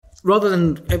rather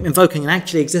than invoking an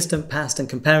actually existent past and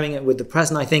comparing it with the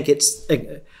present, I think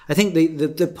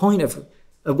the point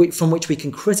from which we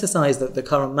can criticize the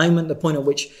current moment, the point at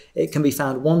which it can be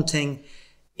found wanting,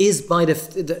 is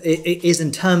is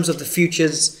in terms of the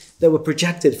futures that were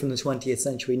projected from the 20th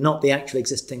century, not the actual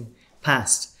existing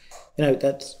past.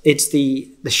 That it's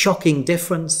the shocking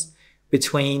difference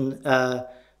between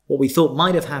what we thought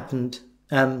might have happened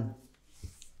and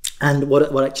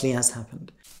what actually has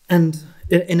happened. And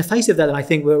in the face of that, I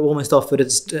think we're almost offered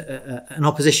an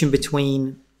opposition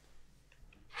between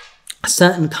a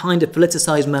certain kind of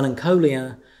politicized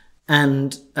melancholia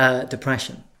and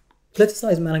depression.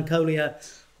 Politicized melancholia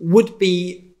would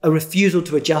be a refusal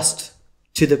to adjust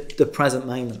to the present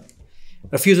moment. A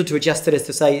refusal to adjust to this,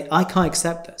 to say, I can't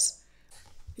accept this.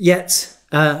 Yet,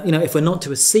 if we're not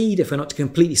to accede, if we're not to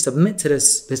completely submit to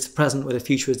this present where the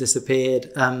future has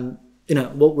disappeared,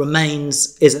 what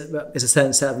remains is a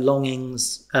certain set of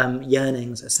longings,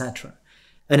 yearnings, etc.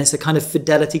 And it's a kind of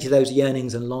fidelity to those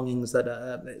yearnings and longings that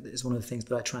is one of the things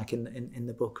that I track in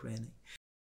the book, really.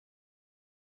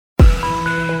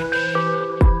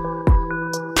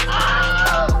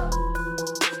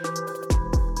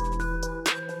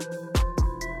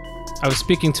 I was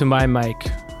speaking to my mic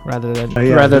rather than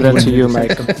to you,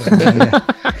 Mike.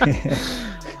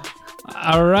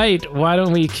 All right, why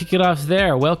don't we kick it off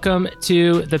there? Welcome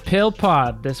to the Pale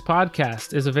Pod. This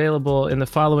podcast is available in the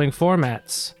following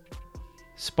formats.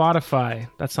 Spotify,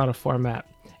 that's not a format.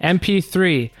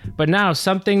 MP3, but now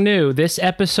something new. This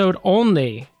episode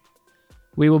only,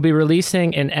 we will be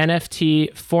releasing an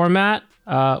NFT format.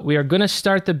 We are going to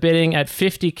start the bidding at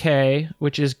 50K,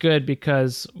 which is good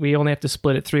because we only have to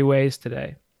split it 3 ways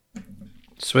today.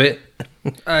 Sweet.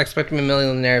 I expect me a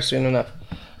millionaire soon enough.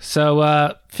 So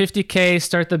 50K,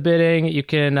 start the bidding. You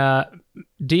can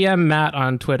DM Matt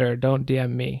on Twitter. Don't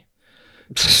DM me.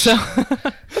 So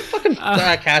fucking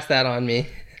cast that on me.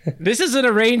 This is an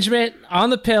arrangement on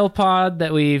the Pale Pod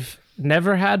that we've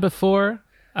never had before.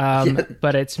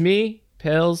 But it's me,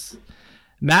 Pills,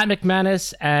 Matt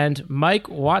McManus, and Mike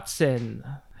Watson.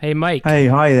 Hey, Mike. Hey,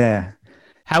 hi there.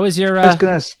 How is your... I was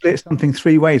going to split something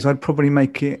 3 ways. I'd probably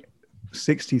make it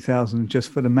 60,000 just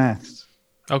for the maths.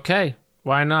 Okay,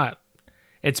 why not?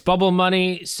 It's bubble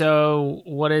money, so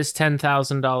what is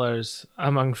 $10,000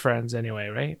 among friends anyway,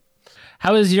 right?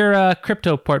 How is your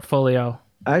crypto portfolio?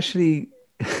 Actually,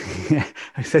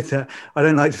 I said that I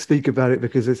don't like to speak about it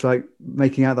because it's like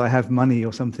making out that I have money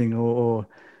or something, or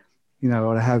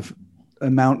I have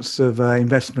amounts of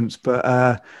investments,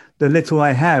 but the little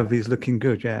I have is looking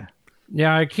good.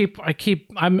 Yeah,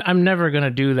 I'm never gonna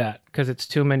do that because it's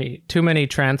too many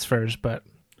transfers. But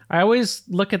I always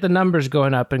look at the numbers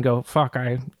going up and go, "Fuck!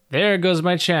 There goes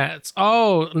my chance.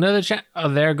 Oh, another chance. Oh,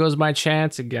 there goes my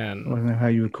chance again." I don't know how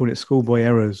you would call it, schoolboy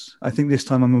errors. I think this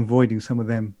time I'm avoiding some of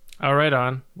them. Oh, right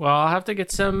on. Well, I'll have to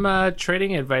get some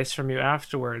trading advice from you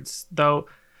afterwards. Though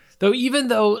even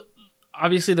though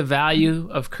obviously the value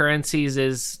of currencies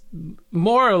is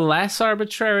more or less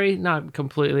arbitrary, not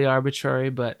completely arbitrary,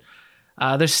 but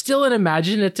there's still an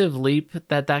imaginative leap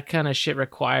that kind of shit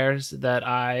requires that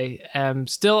I am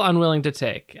still unwilling to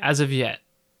take as of yet.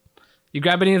 You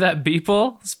grab any of that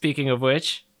Beeple? Speaking of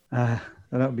which. That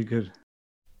would be good.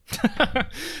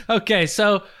 Okay,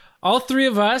 so all 3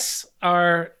 of us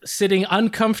are sitting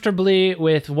uncomfortably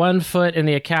with 1 foot in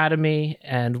the academy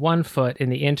and 1 foot in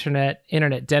the internet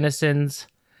denizens.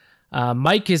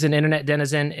 Mike is an internet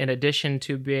denizen in addition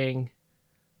to being...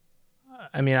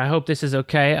 I hope this is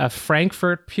okay. A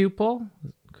Frankfurt pupil.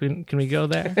 Can we go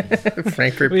there?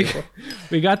 Frankfurt pupil.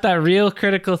 We got that real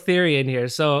critical theory in here.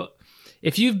 So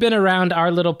if you've been around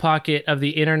our little pocket of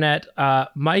the internet,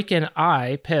 Mike and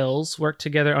I, Pills, worked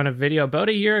together on a video about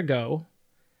a year ago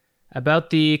about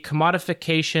the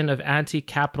commodification of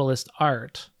anti-capitalist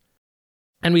art.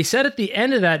 And we said at the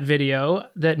end of that video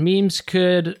that memes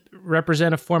could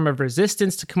represent a form of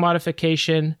resistance to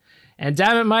commodification. And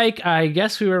damn it, Mike, I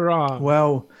guess we were wrong.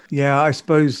 Well, yeah, I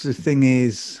suppose the thing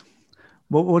is,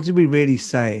 what did we really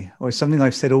say? Or something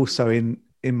I've said also in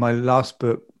my last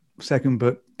book, second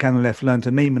book, Can the Left Learn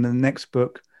to Meme, and the next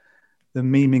book, The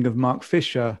Meming of Mark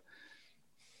Fisher.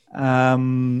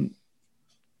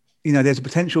 There's a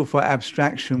potential for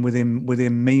abstraction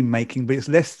within meme making, but it's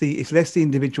less the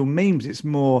individual memes. It's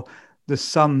more the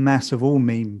sum mass of all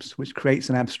memes, which creates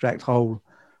an abstract whole,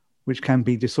 which can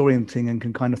be disorienting and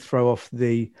can kind of throw off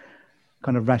the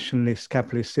kind of rationalist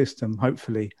capitalist system,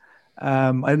 hopefully.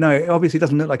 I don't know. It obviously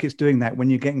doesn't look like it's doing that when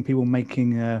you're getting people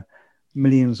making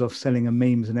millions off selling a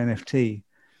memes and NFT.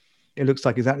 It looks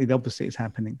like exactly the opposite is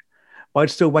happening. But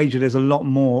I'd still wager there's a lot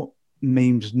more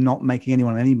memes not making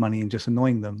anyone any money and just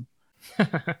annoying them.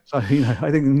 So,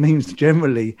 I think memes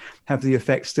generally have the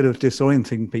effect still of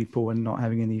disorienting people and not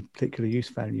having any particular use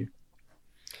value.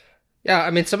 Yeah,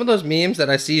 I mean, some of those memes that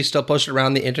I see still posted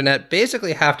around the internet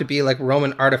basically have to be like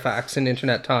Roman artifacts in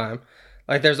internet time.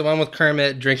 Like, there's the one with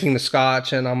Kermit drinking the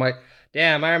scotch, and I'm like,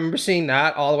 damn, I remember seeing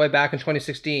that all the way back in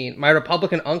 2016. My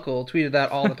Republican uncle tweeted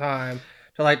that all the time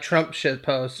to like Trump shit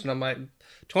posts, and I'm like,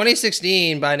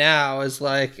 2016 by now is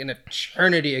like an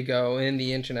eternity ago in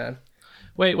the internet.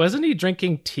 Wait, wasn't he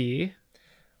drinking tea?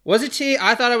 Was it tea?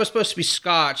 I thought it was supposed to be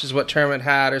scotch, is what Kermit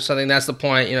had or something. That's the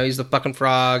point. He's the fucking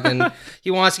frog, and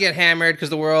he wants to get hammered because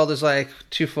the world is like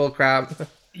too full of crap.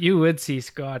 You would see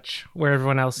scotch where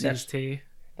everyone else sees tea.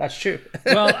 That's true.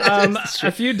 Well,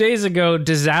 a few days ago,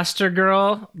 Disaster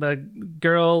Girl, the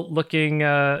girl looking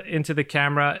into the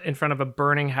camera in front of a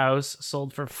burning house,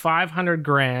 sold for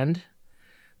 $500,000.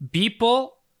 Beeple,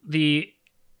 the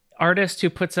artist who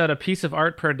puts out a piece of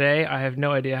art per day, I have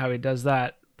no idea how he does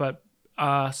that, but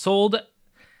sold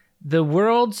the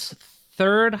world's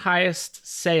third highest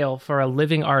sale for a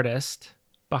living artist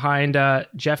behind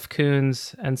Jeff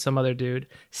Koons and some other dude.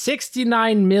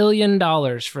 $69 million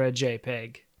for a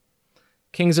JPEG.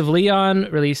 Kings of Leon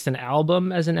released an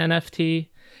album as an NFT.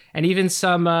 And even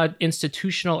some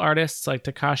institutional artists like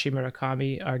Takashi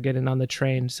Murakami are getting on the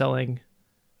train selling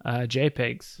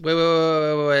JPEGs.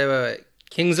 Wait.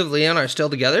 Kings of Leon are still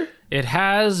together? It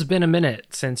has been a minute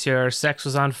since your sex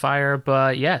was on fire,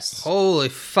 but yes. Holy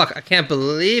fuck, I can't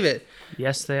believe it.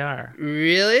 Yes, they are.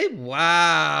 Really?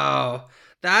 Wow.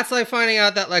 That's like finding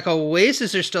out that like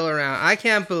Oasis are still around. I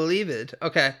can't believe it.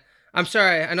 Okay. I'm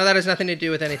sorry. I know that has nothing to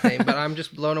do with anything, but I'm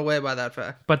just blown away by that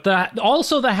fact. But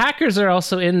also the hackers are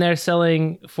also in there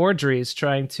selling forgeries,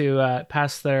 trying to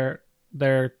pass their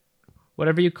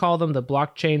whatever you call them, the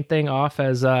blockchain thing off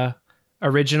as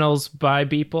originals by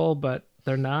Beeple, but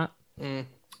they're not.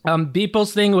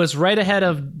 Beeple's thing was right ahead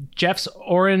of Jeff's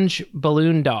orange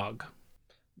balloon dog.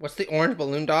 What's the orange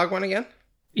balloon dog one again?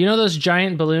 You know those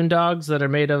giant balloon dogs that are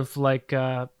made of like,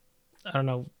 I don't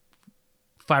know,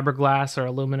 fiberglass or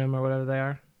aluminum or whatever they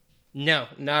are? No,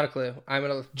 not a clue.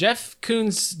 Jeff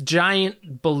Koons'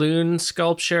 giant balloon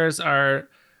sculptures are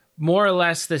more or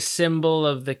less the symbol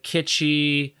of the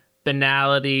kitschy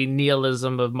banality,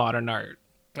 nihilism of modern art.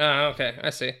 Oh, okay. I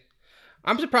see.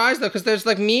 I'm surprised, though, because there's,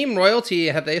 like, meme royalty.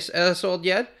 Have they sold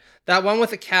yet? That one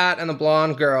with the cat and the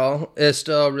blonde girl is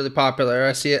still really popular.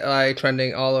 I see it, like,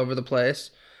 trending all over the place.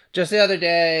 Just the other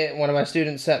day, one of my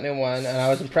students sent me one, and I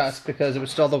was impressed because it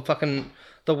was still the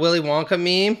Willy Wonka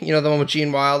meme. The one with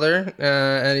Gene Wilder,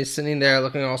 and he's sitting there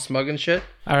looking all smug and shit.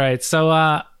 All right,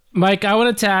 so, Mike, I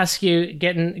wanted to ask you,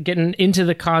 getting into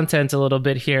the content a little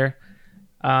bit here.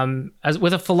 As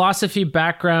with a philosophy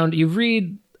background, you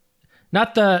read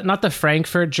not the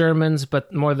Frankfurt Germans,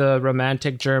 but more the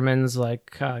Romantic Germans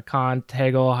like Kant,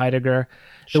 Hegel, Heidegger.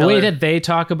 The way that they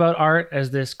talk about art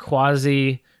as this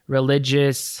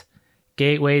quasi-religious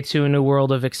gateway to a new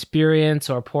world of experience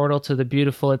or portal to the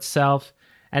beautiful itself.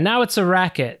 And now it's a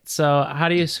racket. So how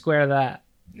do you square that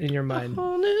in your mind? A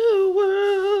whole new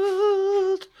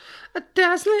world, a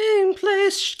dazzling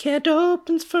place can't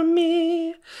open for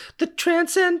me. The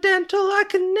transcendental I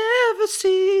can never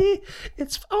see.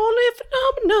 It's only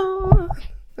phenomenal.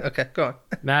 Okay, go on.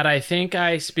 Matt, I think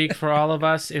I speak for all of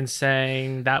us in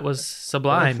saying that was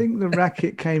sublime. I think the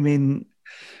racket came in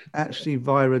actually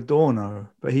via Adorno,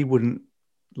 but he wouldn't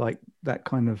like that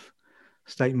kind of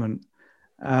statement.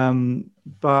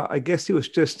 But I guess it was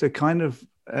just a kind of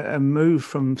a move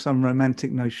from some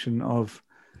romantic notion of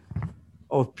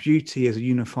beauty as a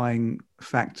unifying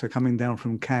factor coming down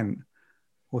from Kant,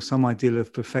 or some ideal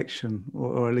of perfection,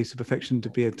 or at least a perfection to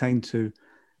be attained to.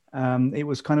 It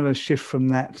was kind of a shift from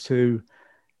that to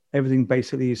everything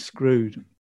basically is screwed,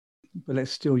 but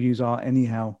let's still use art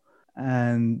anyhow.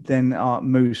 And then art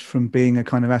moves from being a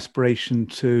kind of aspiration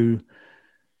to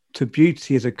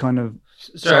beauty as a kind of...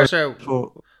 Sorry.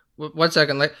 1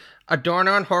 second. Like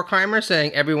Adorno and Horkheimer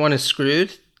saying everyone is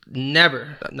screwed?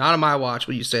 Never. Not on my watch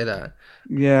will you say that.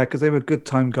 Yeah, because they were good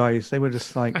time guys. They were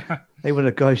just like, they were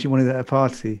the guys you wanted at a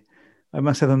party. I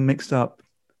must have them mixed up.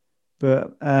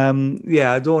 But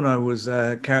Adorno was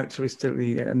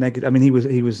characteristically negative. I mean, he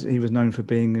was known for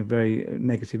being very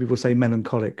negative. People say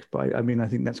melancholic, but I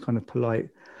think that's kind of polite.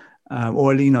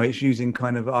 Or it's using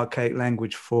kind of archaic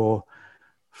language for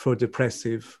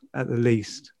depressive at the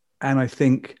least. And I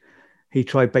think he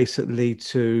tried basically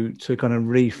to kind of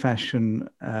refashion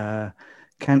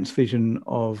Kant's vision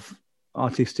of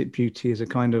artistic beauty as a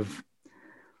kind of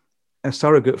a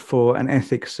surrogate for an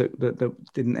ethics that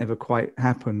didn't ever quite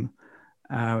happen.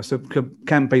 So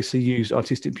Kant basically used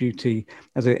artistic beauty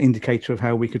as an indicator of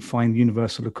how we could find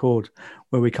universal accord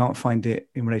where we can't find it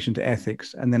in relation to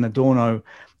ethics. And then Adorno,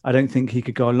 I don't think he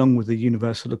could go along with the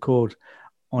universal accord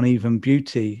on even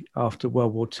beauty after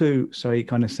World War II. So he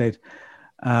kind of said,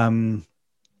 perhaps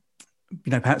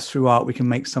through art we can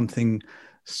make something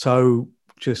so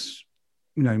just,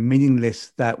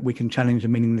 meaningless that we can challenge the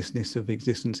meaninglessness of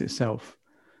existence itself.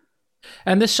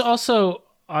 And this also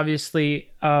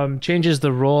obviously changes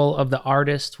the role of the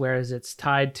artist, whereas it's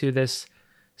tied to this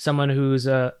someone who's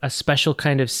a special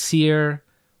kind of seer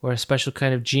or a special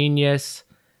kind of genius,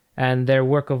 and their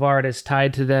work of art is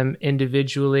tied to them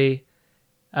individually.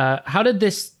 How did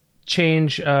this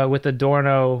change with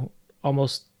Adorno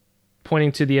almost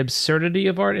pointing to the absurdity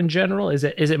of art in general? Is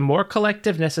it more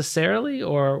collective necessarily,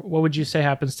 or what would you say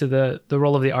happens to the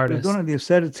role of the artist? Adorno, the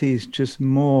absurdity is just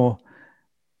more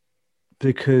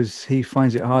because he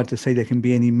finds it hard to say there can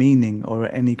be any meaning or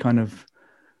any kind of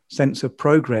sense of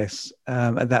progress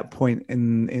at that point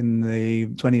in the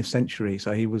 20th century.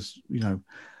 So he was,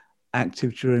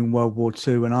 active during World War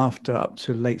II and after, up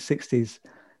to late 60s.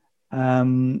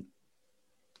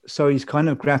 So he's kind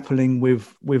of grappling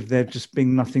with there just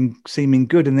being nothing seeming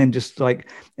good. And then just like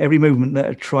every movement that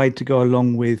had tried to go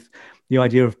along with the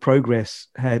idea of progress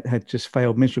had just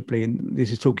failed miserably. And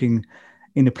this is talking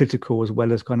in a political as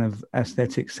well as kind of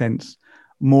aesthetic sense,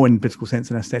 more in political sense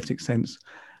than aesthetic sense.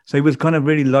 So he was kind of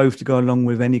really loath to go along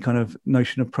with any kind of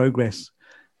notion of progress,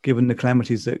 given the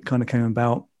calamities that kind of came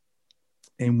about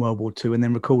in World War II. And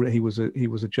then recall that he was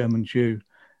a German Jew,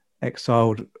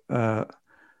 exiled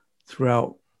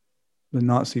throughout the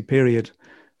Nazi period.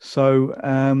 So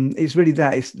it's really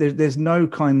that. There's no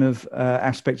kind of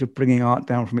aspect of bringing art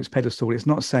down from its pedestal. It's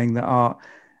not saying that art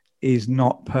is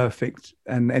not perfect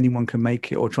and anyone can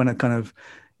make it, or trying to kind of,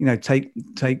 take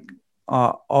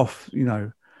art off,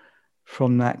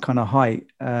 from that kind of height.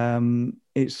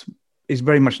 It's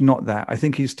very much not that. I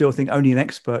think only an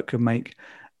expert can make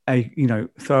a,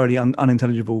 thoroughly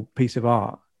unintelligible piece of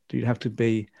art. You'd have to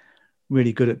be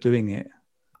really good at doing it.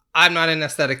 I'm not in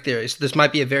aesthetic theory, so this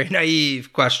might be a very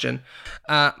naive question.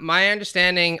 My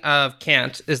understanding of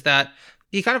Kant is that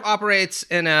he kind of operates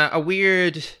in a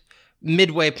weird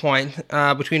midway point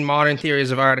between modern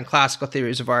theories of art and classical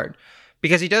theories of art,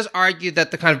 because he does argue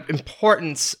that the kind of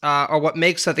importance or what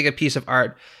makes something a piece of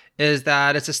art is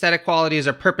that its aesthetic qualities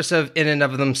are purposive in and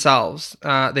of themselves.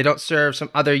 They don't serve some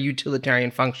other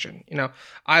utilitarian function.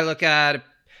 I look at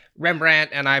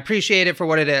Rembrandt and I appreciate it for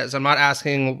what it is. I'm not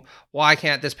asking why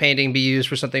can't this painting be used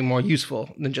for something more useful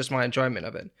than just my enjoyment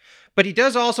of it. But he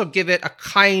does also give it a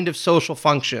kind of social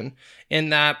function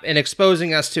in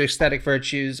exposing us to aesthetic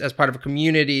virtues as part of a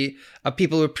community of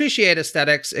people who appreciate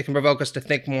aesthetics. It can provoke us to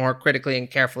think more critically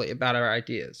and carefully about our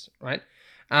ideas, right?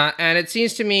 And it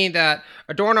seems to me that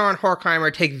Adorno and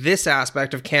Horkheimer take this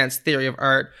aspect of Kant's theory of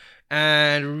art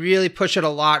and really push it a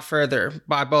lot further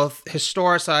by both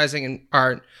historicizing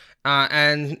art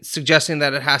and suggesting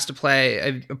that it has to play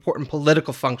an important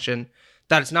political function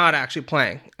that it's not actually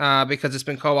playing because it's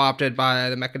been co-opted by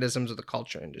the mechanisms of the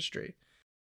culture industry.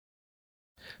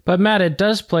 But Matt, it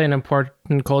does play an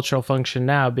important cultural function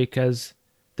now because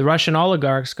the Russian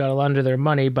oligarchs got under their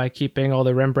money by keeping all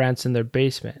the Rembrandts in their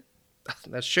basement.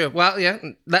 That's true. Well, yeah.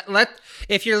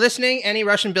 If you're listening, any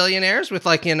Russian billionaires with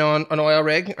an oil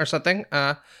rig or something,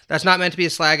 that's not meant to be a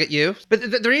slag at you.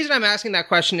 But the reason I'm asking that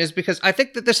question is because I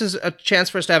think that this is a chance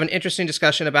for us to have an interesting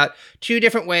discussion about two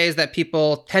different ways that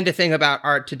people tend to think about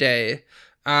art today,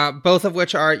 both of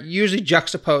which are usually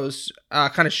juxtaposed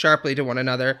kind of sharply to one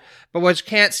another, but which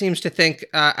Kant seems to think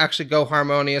actually go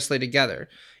harmoniously together.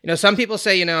 Some people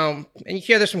say, and you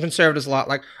hear this from conservatives a lot,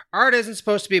 like art isn't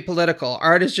supposed to be political.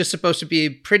 Art is just supposed to be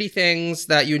pretty things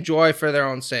that you enjoy for their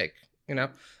own sake. A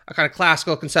kind of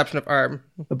classical conception of art.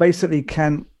 Basically,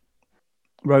 Kant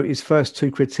wrote his first two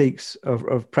critiques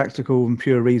of practical and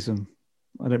pure reason.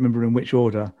 I don't remember in which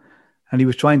order. And he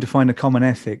was trying to find a common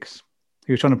ethics.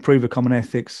 He was trying to prove a common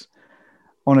ethics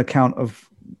on account of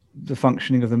the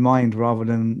functioning of the mind rather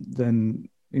than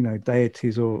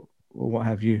deities or what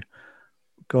have you.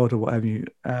 God or what have you.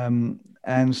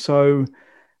 And so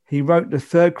he wrote the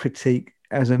third critique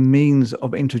as a means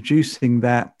of introducing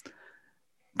that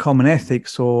common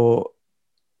ethics or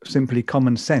simply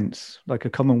common sense, like a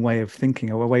common way of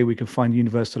thinking or a way we can find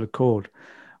universal accord,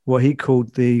 what he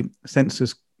called the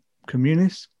sensus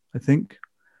communis, I think,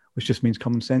 which just means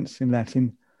common sense in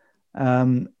Latin.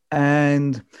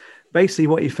 And basically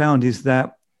what he found is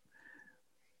that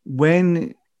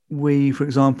when we, for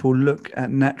example, look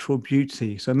at natural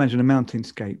beauty. So imagine a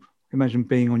mountainscape. Imagine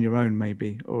being on your own,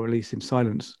 maybe, or at least in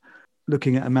silence,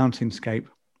 looking at a mountainscape.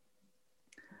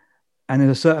 And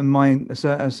there's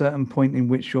a certain point in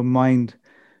which your mind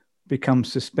becomes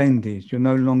suspended. You're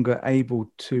no longer able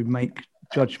to make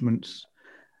judgments.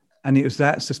 And it was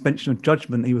that suspension of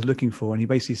judgment he was looking for. And he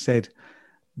basically said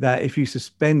that if you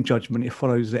suspend judgment, it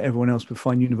follows that everyone else will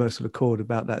find universal accord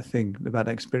about that thing, about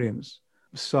that experience.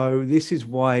 So this is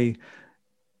why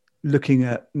looking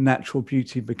at natural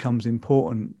beauty becomes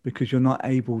important, because you're not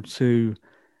able to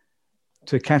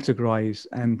categorize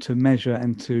and to measure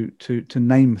and to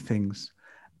name things.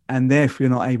 And therefore,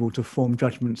 you're not able to form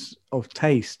judgments of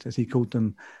taste, as he called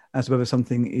them, as whether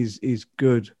something is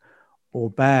good or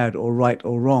bad or right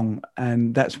or wrong.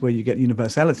 And that's where you get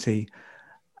universality.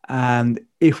 And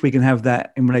if we can have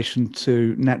that in relation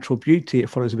to natural beauty, it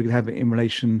follows that we can have it in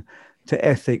relation to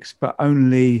ethics, but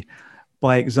only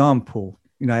by example,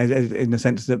 you know, in the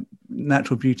sense that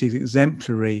natural beauty is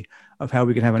exemplary of how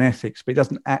we can have an ethics, but it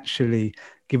doesn't actually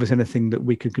give us anything that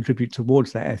we could contribute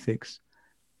towards that ethics.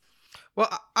 Well,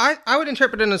 I would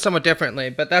interpret it somewhat differently,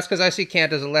 but that's because I see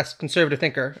Kant as a less conservative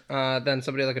thinker than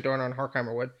somebody like Adorno and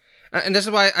Horkheimer would. And this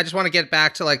is why I just want to get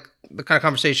back to like the kind of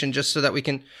conversation, just so that we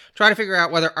can try to figure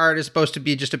out whether art is supposed to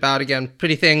be just about, again,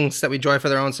 pretty things that we enjoy for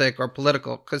their own sake or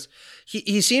political. Because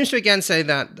he seems to, again, say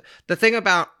that the thing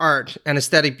about art and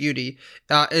aesthetic beauty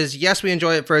is, yes, we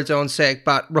enjoy it for its own sake,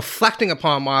 but reflecting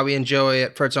upon why we enjoy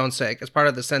it for its own sake as part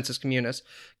of the sensus communis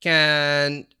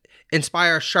can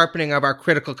inspire sharpening of our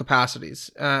critical capacities.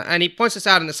 And he points this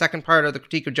out in the second part of the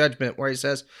Critique of Judgment, where he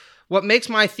says, what makes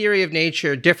my theory of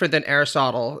nature different than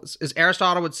Aristotle is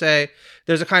Aristotle would say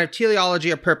there's a kind of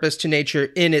teleology of purpose to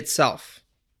nature in itself,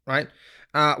 right?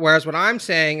 Whereas what I'm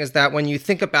saying is that when you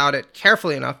think about it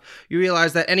carefully enough, you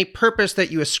realize that any purpose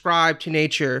that you ascribe to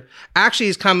nature actually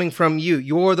is coming from you.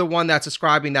 You're the one that's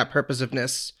ascribing that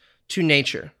purposiveness to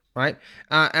nature, right?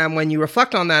 And when you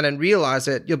reflect on that and realize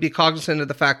it, you'll be cognizant of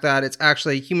the fact that it's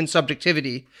actually human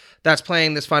subjectivity that's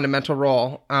playing this fundamental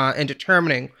role in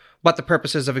determining what the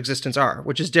purposes of existence are,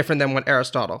 which is different than what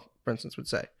Aristotle, for instance, would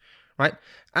say, right?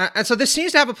 And so this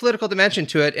seems to have a political dimension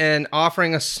to it in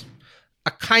offering us a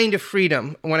kind of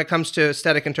freedom when it comes to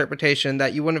aesthetic interpretation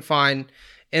that you wouldn't find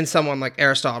in someone like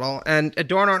Aristotle. And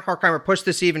Adorno and Horkheimer push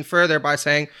this even further by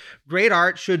saying great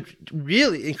art should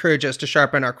really encourage us to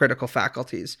sharpen our critical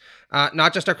faculties,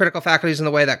 not just our critical faculties in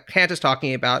the way that Kant is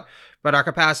talking about, but our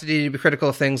capacity to be critical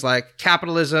of things like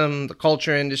capitalism, the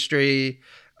culture industry,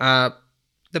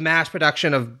 the mass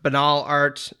production of banal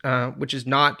art, which is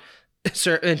not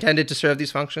intended to serve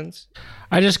these functions.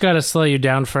 I just got to slow you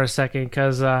down for a second,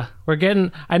 because I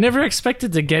never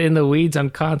expected to get in the weeds on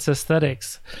Kant's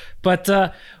aesthetics. But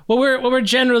what we're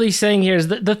generally saying here is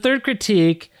that the third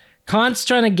critique, Kant's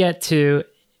trying to get to,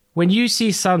 when you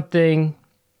see something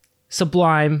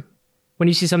sublime, when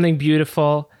you see something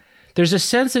beautiful, there's a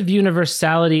sense of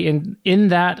universality in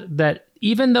that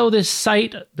even though this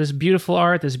sight, this beautiful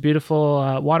art, this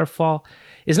beautiful waterfall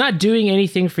is not doing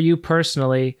anything for you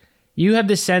personally, you have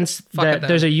the sense that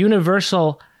there's a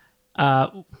universal,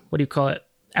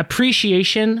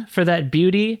 appreciation for that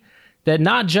beauty that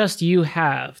not just you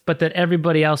have, but that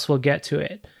everybody else will get to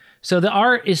it. So the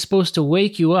art is supposed to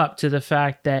wake you up to the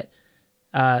fact that,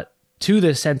 to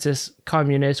the sensus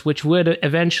communis, which would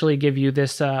eventually give you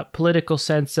this political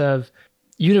sense of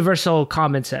universal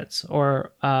common sense,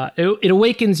 or it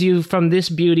awakens you from this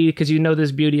beauty, because you know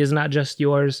this beauty is not just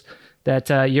yours, that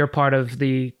you're part of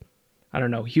the,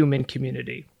 human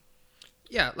community.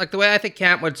 Yeah, like the way I think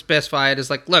Kant would specify it is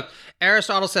like, look,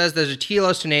 Aristotle says there's a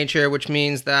telos to nature, which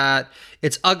means that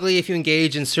it's ugly if you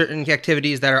engage in certain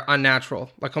activities that are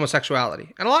unnatural, like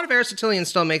homosexuality. And a lot of Aristotelians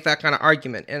still make that kind of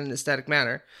argument in an aesthetic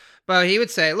manner. But he would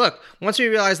say, look, once you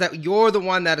realize that you're the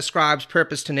one that ascribes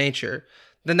purpose to nature,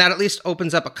 then that at least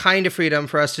opens up a kind of freedom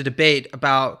for us to debate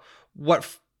about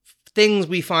what things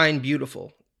we find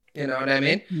beautiful. You know what I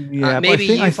mean? Yeah,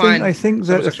 maybe I think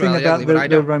that the thing about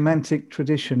the romantic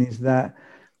tradition is that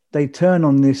they turn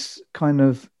on this kind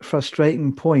of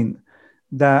frustrating point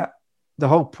that the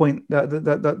whole point,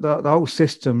 the whole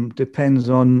system depends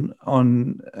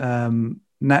on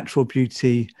natural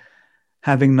beauty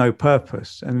having no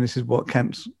purpose, and this is what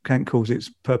Kant calls its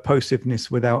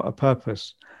purposiveness without a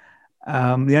purpose. The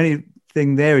only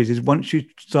thing there is once you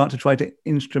start to try to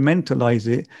instrumentalize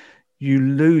it, you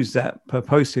lose that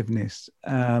purposiveness,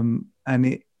 and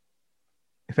it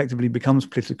effectively becomes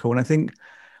political. And I think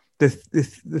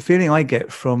the feeling I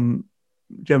get from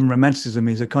German Romanticism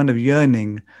is a kind of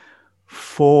yearning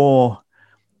for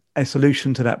a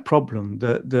solution to that problem,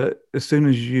 that as soon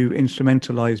as you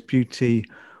instrumentalize beauty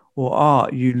or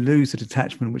art, you lose the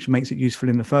detachment which makes it useful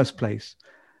in the first place.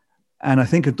 And I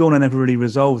think Adorno never really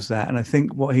resolves that. And I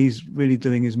think what he's really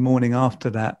doing is mourning after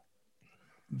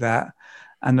that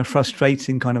and the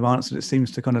frustrating kind of answer that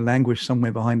seems to kind of languish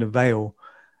somewhere behind a veil.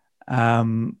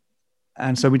 And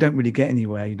so we don't really get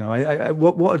anywhere, you know.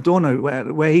 What Adorno,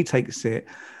 where he takes it,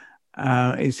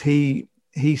 is he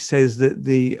says that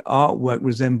the artwork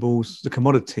resembles the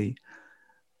commodity.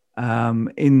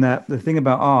 In that the thing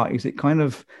about art is it kind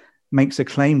of makes a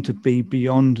claim to be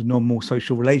beyond normal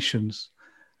social relations,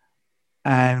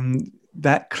 and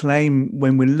that claim,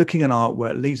 when we're looking at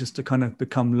artwork, leads us to kind of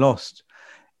become lost,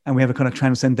 and we have a kind of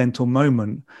transcendental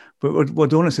moment. But what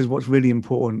Adorno says, what's really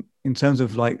important in terms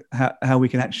of like how we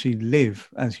can actually live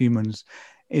as humans,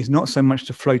 is not so much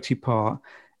the floaty part.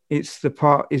 It's the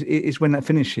part is when that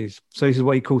finishes. So this is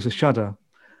what he calls a shudder.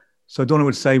 So Adorno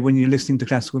would say when you're listening to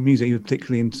classical music, you're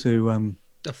particularly into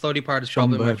the floaty part is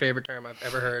probably my favorite term I've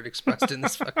ever heard expressed in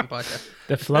this fucking podcast.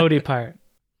 The floaty part.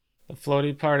 The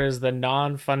floaty part is the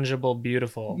non-fungible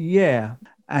beautiful. Yeah.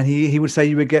 And he would say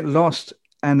you would get lost,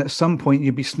 and at some point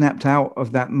you'd be snapped out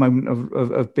of that moment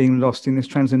of being lost in this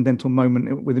transcendental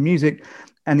moment with the music.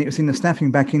 And it was in the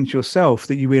snapping back into yourself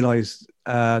that you realize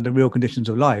the real conditions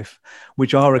of life,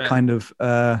 which are a kind of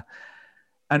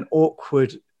an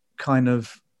awkward kind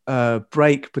of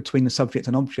break between the subject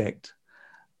and object.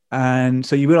 And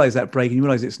so you realize that break, and you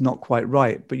realize it's not quite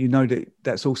right, but you know that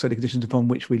that's also the conditions upon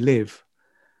which we live.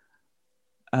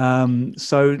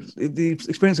 So the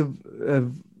experience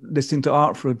of listening to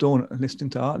art for Adorno, listening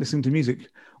to music,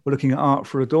 or looking at art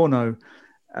for Adorno,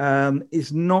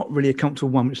 is not really a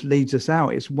comfortable one which leads us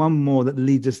out. It's one more that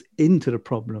leads us into the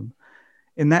problem.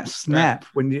 In that snap,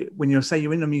 right, when you're say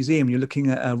you're in a museum, you're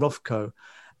looking at Rothko,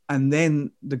 and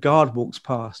then the guard walks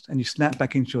past, and you snap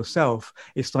back into yourself.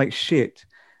 It's like shit.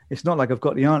 It's not like I've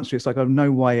got the answer. It's like I have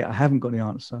no way. I haven't got the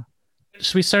answer.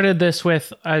 So we started this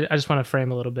with, I just want to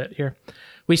frame a little bit here.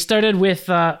 We started with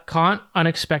Kant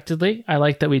unexpectedly. I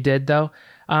like that we did, though.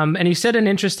 And you said an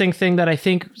interesting thing that I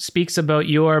think speaks about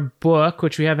your book,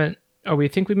 which we haven't, or we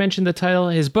think we mentioned the title.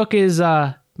 His book is,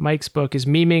 Mike's book is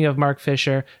Memeing of Mark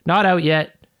Fisher. Not out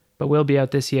yet, but will be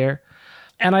out this year.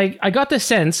 And I got the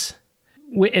sense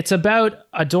it's about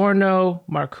Adorno,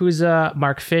 Marcuse,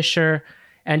 Mark Fisher.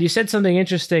 And you said something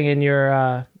interesting in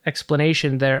your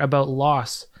explanation there about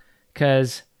loss,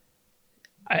 because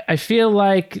I feel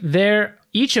like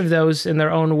each of those in their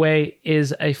own way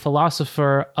is a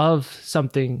philosopher of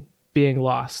something being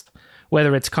lost,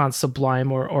 whether it's Kant's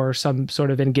Sublime or some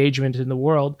sort of engagement in the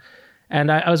world.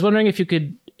 And I was wondering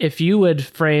if you would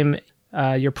frame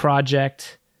your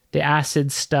project, the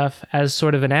acid stuff, as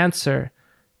sort of an answer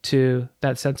to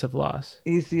that sense of loss.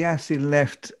 Is the acid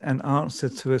left an answer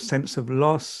to a sense of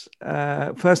loss?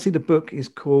 Firstly, the book is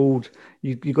called,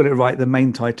 you got it right, the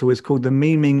main title is called The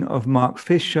Memeing of Mark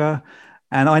Fisher.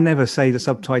 And I never say the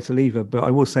subtitle either, but I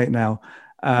will say it now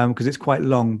because it's quite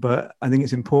long, but I think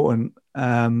it's important.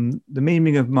 The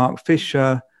Memeing of Mark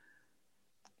Fisher,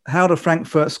 how the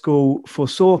Frankfurt School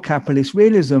foresaw capitalist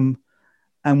realism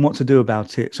and what to do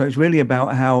about it. So it's really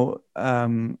about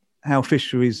how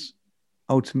Fisher is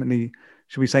ultimately,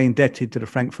 should we say, indebted to the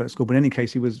Frankfurt School. But in any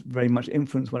case, he was very much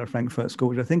influenced by the Frankfurt School,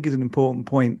 which I think is an important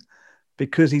point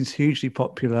because he's hugely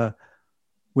popular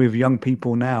with young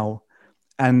people now.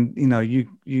 And, you know,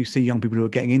 you see young people who are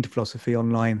getting into philosophy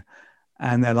online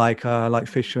and they're like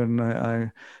Fisher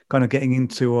and kind of getting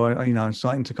into, or, you know,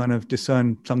 starting to kind of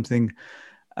discern something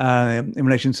in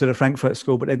relation to the Frankfurt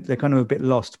School, but they're kind of a bit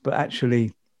lost. But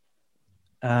actually,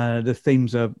 the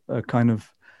themes are kind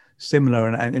of similar.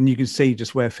 And you can see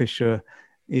just where Fisher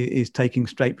is taking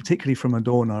straight, particularly from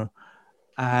Adorno,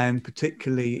 and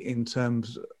particularly in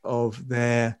terms of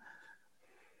their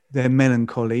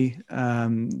melancholy,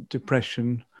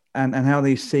 depression, and how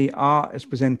they see art as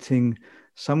presenting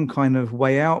some kind of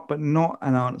way out, but not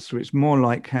an answer. It's more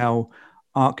like how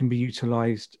art can be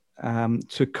utilized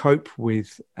to cope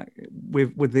with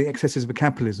the excesses of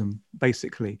capitalism,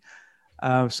 basically.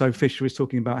 So Fisher is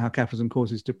talking about how capitalism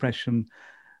causes depression.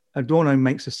 Adorno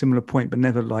makes a similar point, but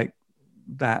never like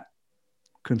that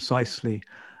concisely.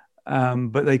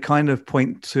 But they kind of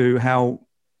point to how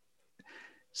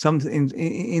something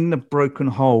in the broken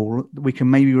hole, we can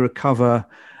maybe recover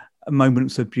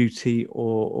moments of beauty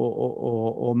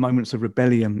or moments of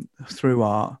rebellion through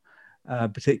art,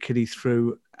 particularly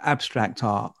through abstract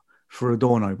art for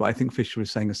Adorno. But I think Fisher is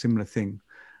saying a similar thing.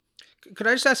 Could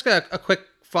I just ask a quick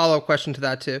follow-up question to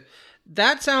that too?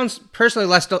 That sounds personally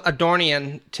less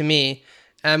Adornian to me,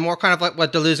 and more kind of like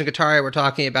what Deleuze and Guattari were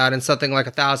talking about in something like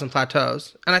 1,000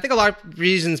 Plateaus. And I think a lot of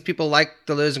reasons people like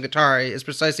Deleuze and Guattari is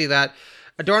precisely that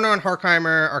Adorno and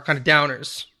Horkheimer are kind of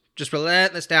downers, just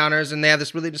relentless downers, and they have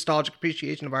this really nostalgic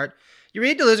appreciation of art. You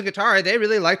read Deleuze and Guattari, they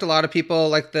really liked a lot of people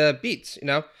like the Beats, you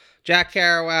know? Jack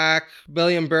Kerouac,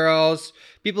 William Burroughs,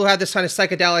 people who had this kind of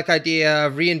psychedelic idea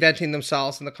of reinventing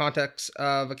themselves in the context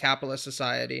of a capitalist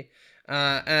society,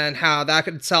 and how that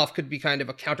itself could be kind of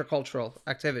a countercultural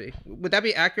activity. Would that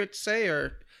be accurate to say,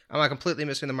 or am I completely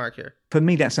missing the mark here? For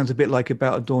me, that sounds a bit like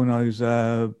about Adorno's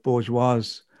bourgeois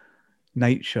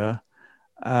nature.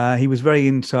 He was very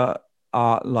into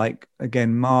art, like,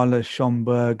 again, Mahler,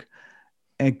 Schomburg,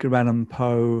 Edgar Allan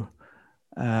Poe,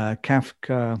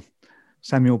 Kafka,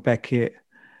 Samuel Beckett.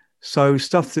 So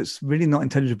stuff that's really not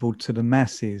intelligible to the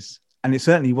masses. And it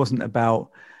certainly wasn't about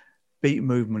beat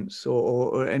movements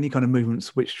or any kind of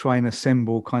movements which try and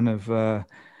assemble kind of, the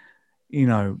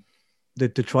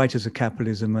detritus of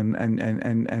capitalism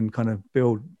and kind of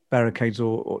build barricades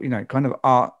or kind of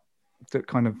art that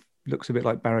kind of looks a bit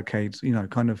like barricades,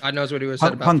 kind of. I knows what he was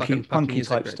saying about punky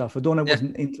type stuff. Adorno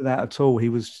wasn't into that at all. He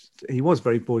was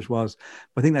very bourgeois,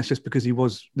 but I think that's just because he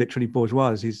was literally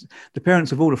bourgeois. The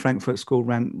parents of all the Frankfurt School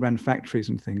ran factories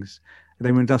and things.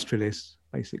 They were industrialists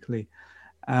basically.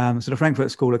 So the Frankfurt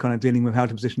School are kind of dealing with how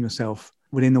to position yourself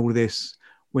within all of this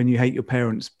when you hate your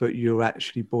parents, but you're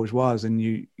actually bourgeois, and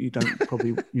you don't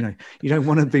probably you don't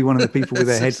want to be one of the people with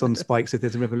their heads on spikes if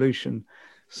there's a revolution.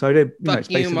 So they're,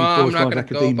 fuck you, Mom. I'm not going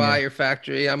to go buy your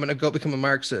factory. I'm going to go become a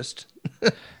Marxist.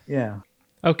 Yeah.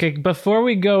 Okay, before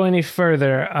we go any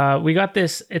further, we got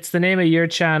this. It's the name of your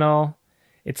channel.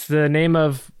 It's the name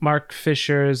of Mark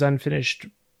Fisher's unfinished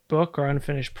book or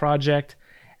unfinished project,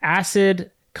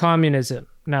 Acid Communism.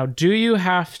 Now, do you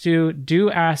have to do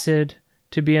acid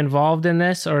to be involved in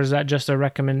this, or is that just a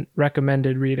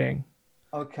recommended reading?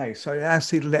 Okay, so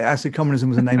Acid Communism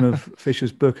was the name of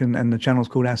Fisher's book, and the channel's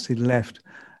called Acid Left.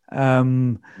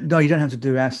 No, you don't have to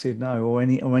do acid, no, or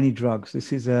any drugs.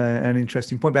 This is an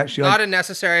interesting point. But actually, not a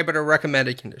necessary, but a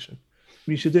recommended condition.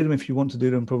 You should do them if you want to do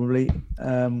them. Probably,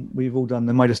 we've all done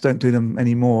them. I just don't do them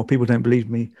anymore. People don't believe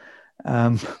me.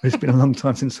 It's been a long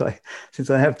time since I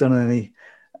have done any.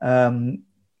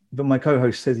 But my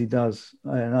co-host says he does,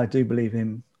 and I do believe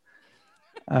him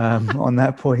on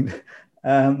that point.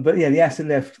 But yeah, the Acid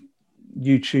Left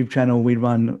YouTube channel we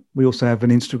run. We also have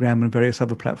an Instagram and various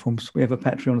other platforms. We have a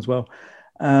Patreon as well.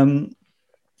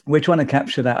 We're trying to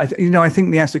capture that. I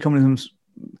think the Acid Communism's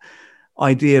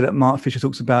idea that Mark Fisher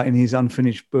talks about in his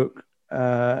unfinished book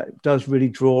does really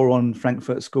draw on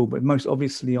Frankfurt School, but most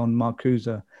obviously on Marcuse,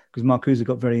 because Marcuse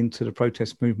got very into the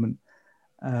protest movement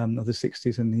of the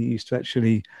 60s, and he used to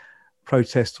actually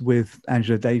protest with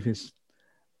Angela Davis.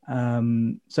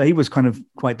 So he was kind of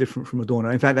quite different from Adorno.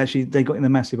 In fact, actually, they got in a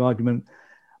massive argument.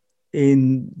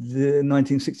 In the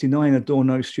 1969,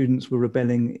 Adorno students were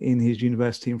rebelling in his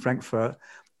university in Frankfurt,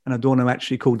 and Adorno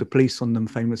actually called the police on them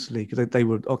famously because they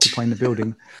were occupying the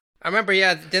building. I remember,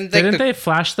 yeah. Didn't they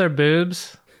flash their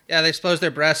boobs? Yeah, they exposed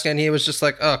their breasts, and he was just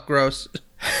like, oh, gross.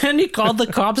 And he called the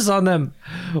cops on them.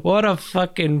 What a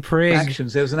fucking prig.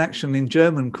 Actions. There was an action in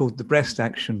German called the breast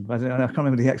action. I can't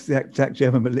remember the exact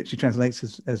German, but it literally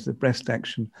translates as the breast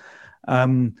action.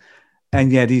 And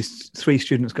yeah, these three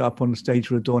students got up on the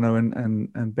stage with Adorno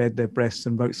and bared their breasts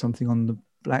and wrote something on the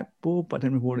blackboard, but I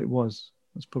don't remember what it was.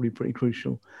 That's probably pretty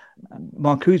crucial.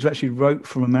 Marcuse actually wrote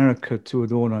from America to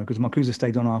Adorno, because Marcuse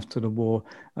stayed on after the war.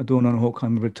 Adorno and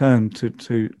Horkheimer returned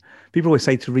to people always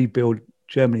say to rebuild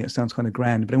Germany. It sounds kind of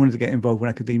grand, but they wanted to get involved with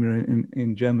academia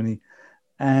in Germany.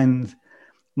 And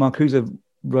Marcuse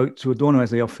wrote to Adorno,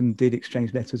 as they often did,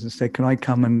 exchange letters, and said, can I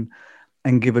come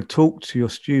and give a talk to your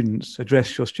students,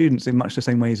 address your students in much the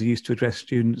same way as he used to address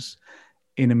students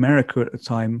in America at the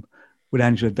time with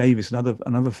Angela Davis and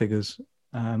other figures.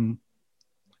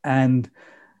 And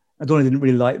Adorno didn't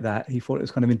really like that. He thought it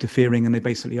was kind of interfering, and they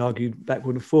basically argued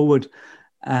backward and forward.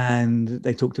 And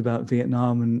they talked about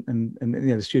Vietnam and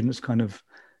the students kind of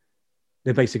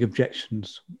their basic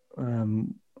objections.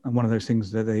 And one of those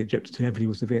things that they objected to heavily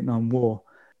was the Vietnam War.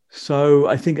 So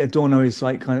I think Adorno is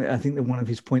like I think that one of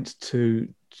his points to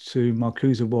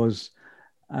Marcuse was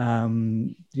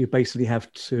you basically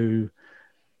have to,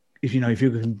 if you're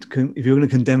going to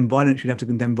condemn violence, you'd have to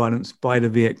condemn violence by the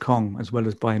Viet Cong as well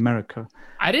as by America.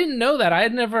 I didn't know that. I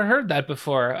had never heard that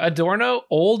before.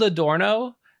 Old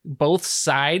Adorno, both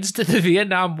sides to the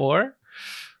Vietnam War.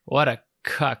 What a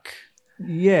cuck.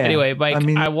 Yeah. Anyway,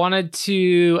 Mike, I wanted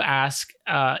to ask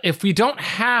if we don't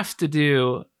have to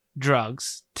do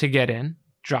drugs to get in,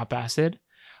 drop acid,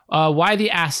 why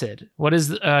the acid? What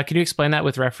is? Can you explain that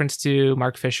with reference to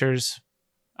Mark Fisher's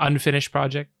unfinished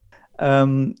project?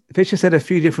 Fisher said a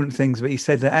few different things, but he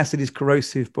said that acid is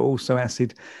corrosive, but also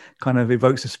acid kind of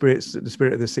evokes the spirit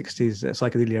of the 60s,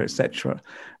 psychedelia, etc.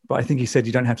 But I think he said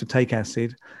you don't have to take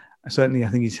acid. Certainly, I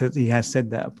think he has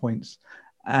said that at points.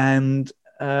 And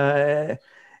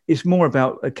it it's more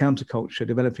about a counterculture,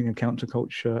 developing a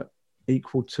counterculture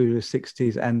equal to the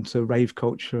 60s and to rave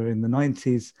culture in the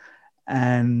 90s,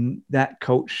 and that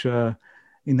culture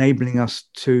enabling us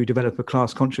to develop a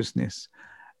class consciousness.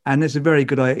 And it's a very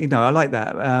good idea. I like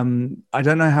that. I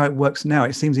don't know how it works now.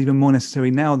 It seems even more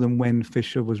necessary now than when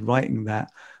Fisher was writing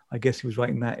that. I guess he was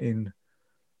writing that in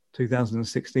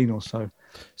 2016 or so.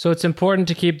 So it's important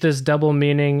to keep this double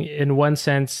meaning. In one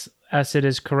sense, acid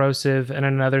is corrosive, and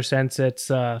in another sense,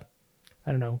 it's,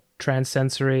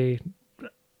 transsensory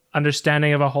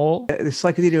understanding of a whole. The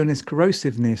psychedelia and its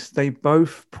corrosiveness, they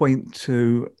both point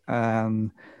to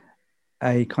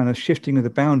a kind of shifting of the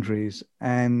boundaries,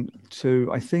 and to,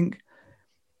 I think,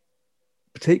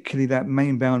 particularly that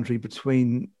main boundary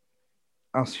between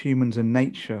us humans and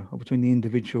nature, or between the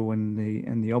individual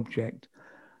and the object.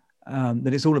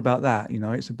 That it's all about that.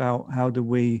 It's about how do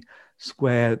we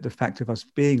square the fact of us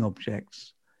being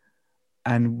objects.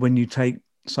 And when you take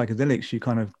psychedelics, you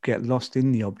kind of get lost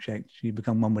in the object. You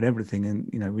become one with everything. And,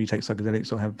 when you take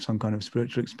psychedelics or have some kind of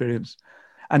spiritual experience.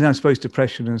 And I suppose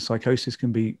depression and psychosis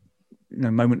can be,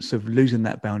 moments of losing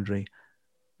that boundary.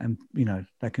 And,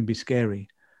 that can be scary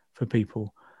for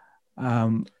people.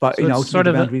 But, so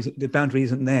ultimately the boundary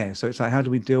isn't there. So it's like, how do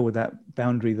we deal with that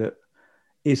boundary that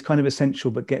is kind of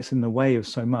essential but gets in the way of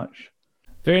so much?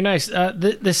 Very nice.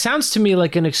 This sounds to me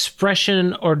like an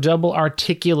expression or double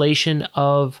articulation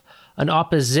of an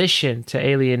opposition to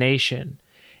alienation.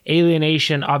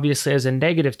 Alienation, obviously, as a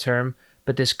negative term,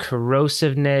 but this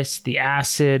corrosiveness, the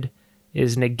acid,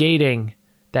 is negating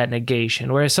that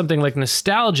negation. Whereas something like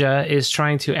nostalgia is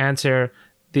trying to answer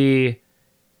the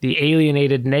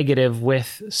alienated negative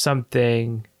with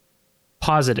something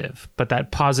positive, but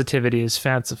that positivity is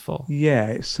fanciful. Yeah,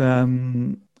 it's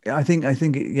I think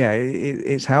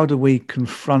it's how do we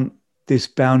confront this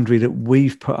boundary that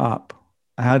we've put up?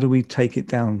 How do we take it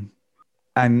down?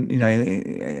 And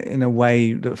in a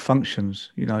way that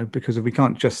functions, because if we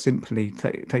can't just simply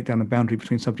take down the boundary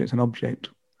between subject and object,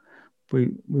 we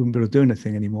wouldn't be able to do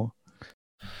anything anymore.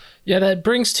 Yeah, that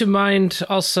brings to mind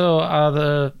also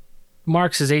the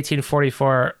Marx's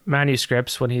 1844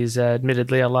 manuscripts, when he's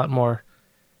admittedly a lot more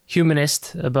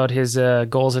humanist about his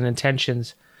goals and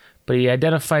intentions, but he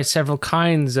identifies several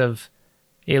kinds of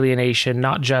alienation,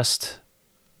 not just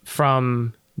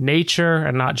from nature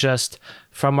and not just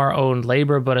from our own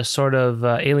labor, but a sort of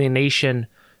alienation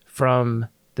from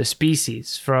the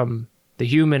species, from the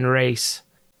human race,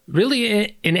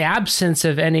 really in absence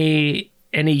of any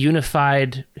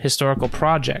unified historical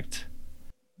project.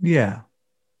 Yeah,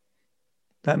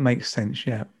 that makes sense.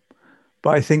 Yeah,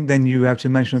 but I think then you have to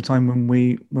mention a time when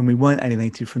we weren't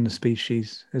alienated from the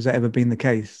species. Has that ever been the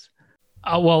case?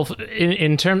 Well,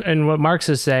 in what Marx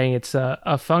is saying, it's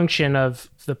a function of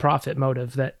the profit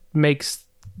motive that makes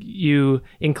you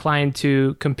inclined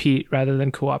to compete rather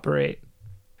than cooperate.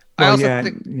 I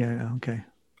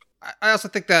also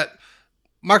think that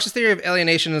Marx's theory of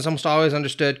alienation is almost always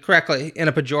understood correctly in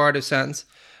a pejorative sense,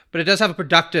 but it does have a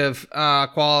productive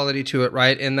quality to it,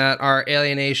 right? In that our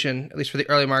alienation, at least for the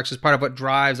early Marx, is part of what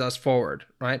drives us forward,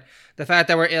 right? The fact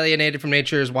that we're alienated from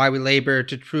nature is why we labor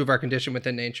to prove our condition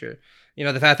within nature.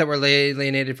 The fact that we're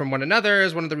alienated from one another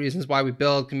is one of the reasons why we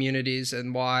build communities,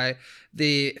 and why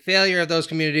the failure of those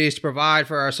communities to provide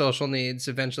for our social needs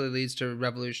eventually leads to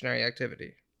revolutionary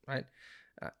activity, right?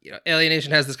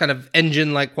 Alienation has this kind of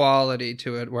engine-like quality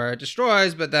to it where it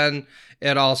destroys, but then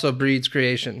it also breeds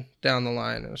creation down the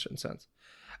line in a certain sense.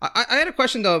 I had a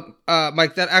question though,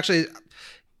 Mike, that actually,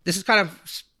 this is kind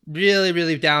of really,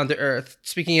 really down to earth,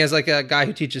 speaking as like a guy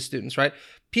who teaches students, right?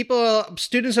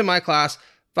 Students in my class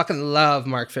fucking love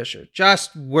Mark Fisher,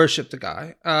 just worship the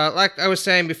guy. Like I was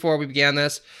saying before we began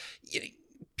this,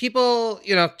 people,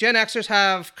 Gen Xers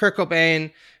have Kurt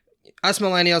Cobain. Us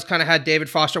millennials kind of had David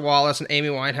Foster Wallace and Amy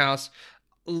Winehouse.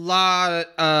 A lot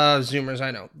of Zoomers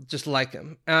I know just like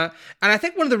him. And I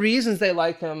think one of the reasons they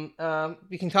like him,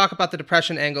 we can talk about the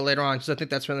depression angle later on, because I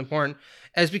think that's really important,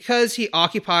 is because he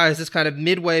occupies this kind of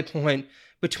midway point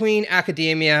between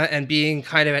academia and being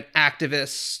kind of an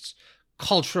activist,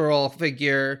 cultural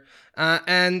figure.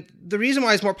 And the reason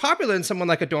why he's more popular than someone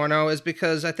like Adorno is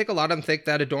because I think a lot of them think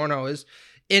that Adorno is,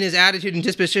 in his attitude and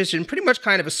disposition, pretty much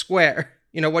kind of a square.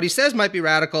 What he says might be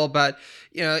radical, but,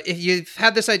 if you've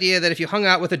had this idea that if you hung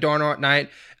out with Adorno at night,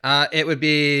 it would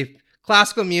be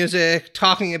classical music,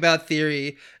 talking about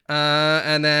theory,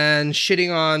 and then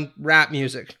shitting on rap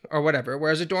music or whatever.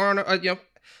 Whereas Adorno,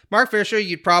 Mark Fisher,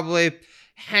 you'd probably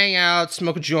hang out,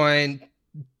 smoke a joint,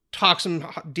 talk some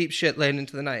deep shit late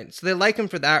into the night. So they like him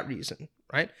for that reason,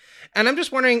 right? And I'm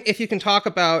just wondering if you can talk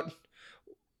about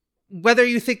whether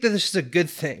you think that this is a good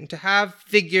thing, to have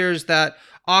figures that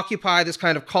occupy this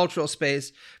kind of cultural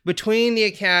space between the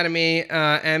academy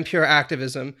and pure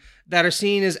activism that are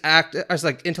seen as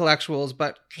like intellectuals,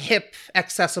 but hip,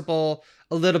 accessible,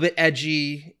 a little bit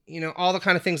edgy, all the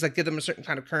kind of things that give them a certain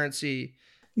kind of currency.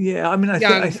 Yeah, I mean,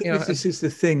 I think this is the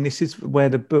thing. This is where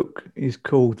the book is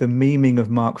called The Memeing of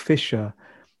Mark Fisher,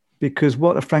 because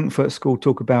what the Frankfurt School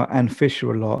talk about, and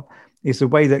Fisher a lot, is the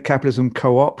way that capitalism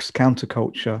co-opts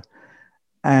counterculture.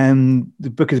 And the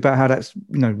book is about how that's,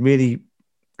 really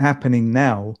happening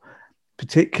now,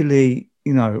 particularly,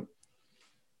 in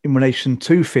relation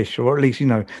to Fisher, or at least,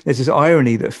 there's this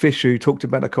irony that Fisher, who talked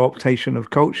about the co-optation of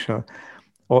culture,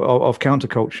 of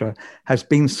counterculture, has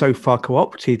been so far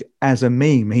co-opted as a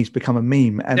meme. He's become a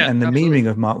meme, and the memeing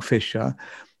of Mark Fisher,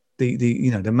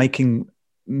 the making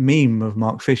meme of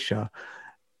Mark Fisher,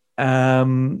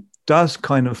 does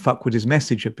kind of fuck with his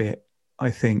message a bit.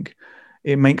 I think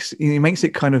it makes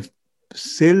it kind of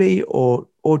silly, or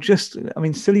just, I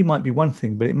mean, silly might be one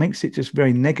thing, but it makes it just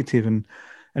very negative and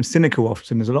cynical.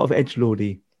 Often there's a lot of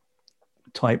edgelordy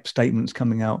type statements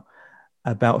coming out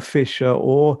about Fisher,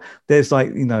 or there's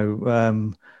like,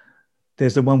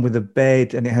 there's the one with the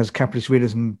bed and it has capitalist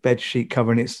realism bed sheet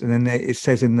cover, and then it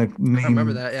says in the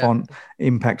meme font,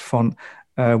 impact font,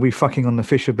 we fucking on the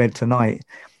Fisher bed tonight.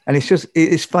 And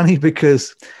it's funny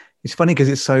because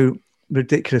it's so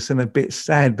ridiculous and a bit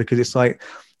sad, because it's like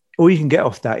all you can get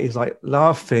off that is like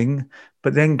laughing,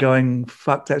 but then going,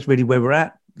 fuck, that's really where we're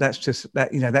at. That's just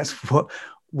that, that's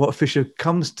what Fisher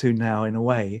comes to now, in a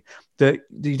way that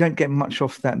you don't get much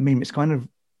off that meme. It's kind of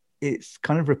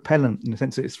repellent in the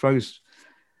sense that it throws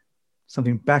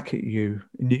something back at you,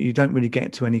 and you don't really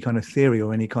get to any kind of theory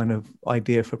or any kind of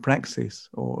idea for praxis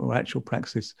or actual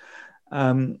praxis.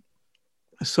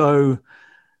 So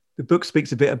the book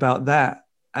speaks a bit about that.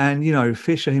 And,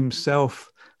 Fisher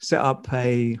himself set up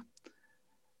a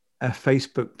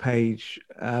Facebook page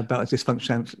about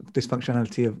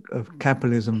dysfunctionality of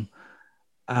capitalism,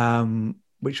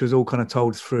 which was all kind of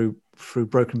told through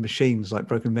broken machines, like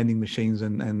broken vending machines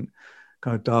and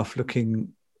kind of daft looking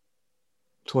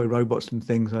toy robots and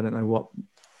things. I don't know what.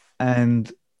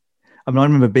 And I mean, I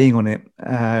remember being on it,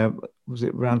 was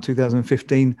it around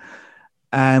 2015?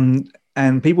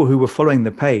 And people who were following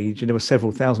the page, and there were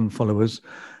several thousand followers,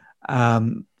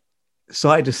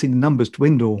 started to see the numbers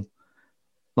dwindle,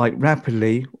 like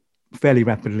fairly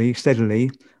rapidly, steadily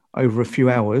over a few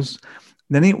hours.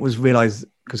 Then it was realized,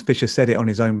 because Fisher said it on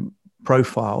his own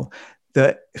profile,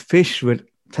 that Fisher had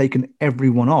taken all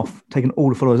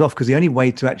the followers off, because the only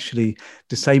way to actually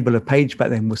disable a page back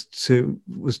then was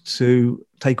to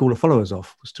take all the followers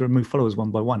off, was to remove followers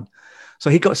one by one. So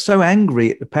he got so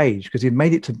angry at the page because he'd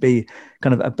made it to be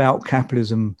kind of about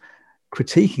capitalism,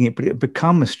 critiquing it, but it had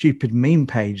become a stupid meme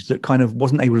page that kind of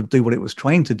wasn't able to do what it was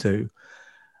trying to do,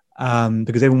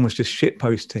 because everyone was just shit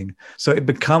posting. So it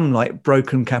become like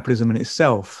broken capitalism in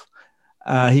itself.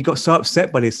 He got so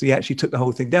upset by this, he actually took the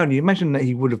whole thing down. You imagine that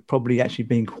he would have probably actually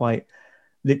been quite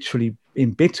literally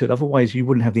embittered. Otherwise, you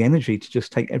wouldn't have the energy to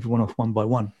just take everyone off one by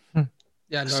one.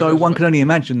 Yeah. No, so one can only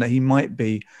imagine that he might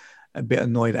be a bit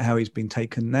annoyed at how he's been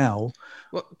taken now.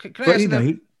 Well, can I ask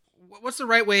them, what's the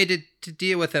right way to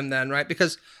deal with him then, right?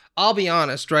 Because I'll be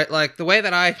honest, right? Like the way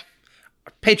that I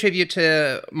pay tribute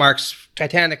to Mark's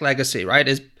Titanic legacy, right,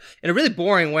 is in a really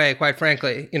boring way, quite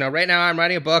frankly. Right now I'm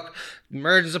writing a book,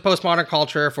 Emergence of Postmodern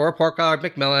Culture, for Portcock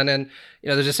Macmillan, and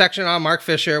there's a section on Mark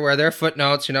Fisher where there are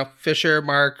footnotes, Fisher,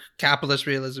 Mark, capitalist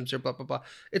realisms, or blah, blah, blah.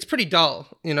 It's pretty dull,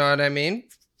 you know what I mean?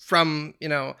 From,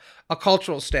 a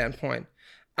cultural standpoint.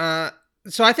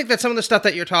 So I think that some of the stuff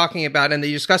that you're talking about and that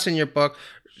you discuss in your book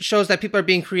shows that people are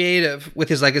being creative with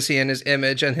his legacy and his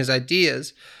image and his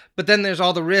ideas. But then there's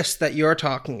all the risks that you're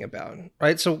talking about,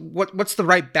 right? So what's the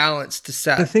right balance to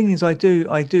set? The thing is, I do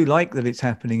like that it's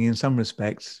happening in some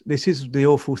respects. This is the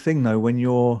awful thing, though, when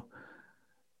you're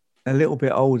a little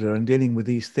bit older and dealing with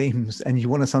these themes, and you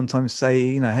want to sometimes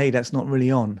say, hey, that's not really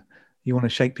on. You want to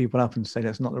shake people up and say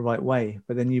that's not the right way.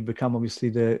 But then you become obviously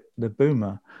the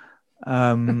boomer.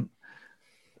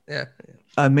 Yeah.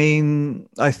 I mean,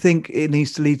 I think it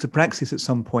needs to lead to praxis at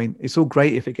some point. It's all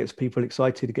great if it gets people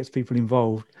excited, it gets people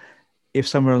involved. If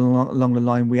somewhere along the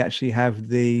line we actually have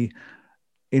the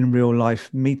in real life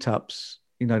meetups,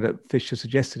 that Fisher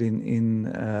suggested in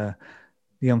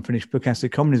the unfinished book,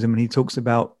 Acid Communism, and he talks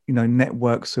about,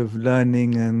 networks of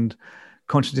learning and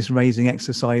consciousness raising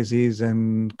exercises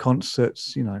and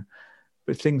concerts,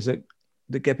 but things that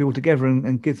get people together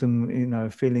and give them, a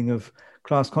feeling of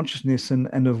class consciousness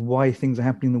and of why things are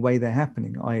happening the way they're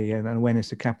happening, i.e. an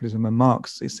awareness of capitalism and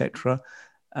Marx, etc.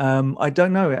 I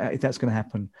don't know if that's going to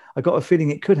happen. I got a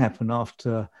feeling it could happen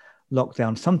after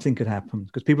lockdown, something could happen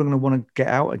because people are going to want to get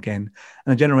out again.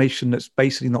 And a generation that's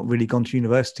basically not really gone to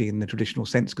university in the traditional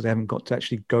sense because they haven't got to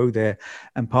actually go there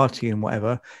and party and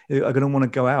whatever, are going to want to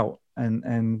go out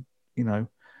and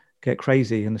get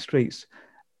crazy in the streets.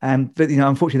 But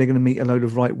unfortunately, they're going to meet a load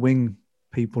of right-wing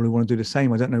people who want to do the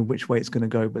same. I don't know which way it's going to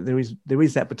go, but there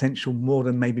is that potential more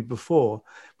than maybe before.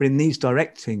 But it needs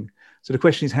directing. So the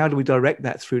question is, how do we direct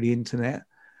that through the internet?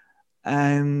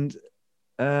 And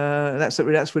that's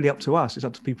really up to us. It's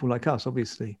up to people like us,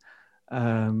 obviously.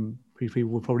 People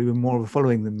will probably be more of a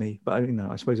following than me. But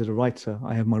I suppose as a writer,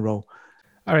 I have my role.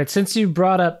 All right. Since you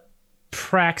brought up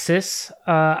praxis,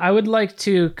 I would like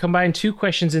to combine two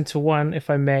questions into one, if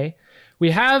I may.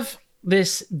 We have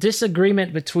this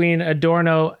disagreement between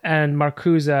Adorno and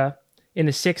Marcuse in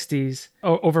the 60s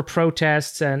over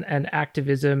protests and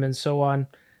activism and so on.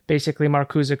 Basically,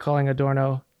 Marcuse calling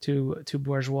Adorno to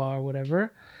bourgeois or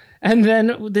whatever. And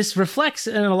then this reflects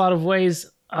in a lot of ways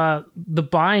the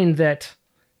bind that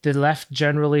the left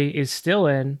generally is still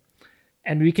in.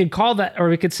 And we could call that, or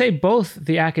we could say both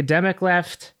the academic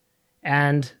left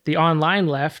and the online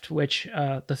left, which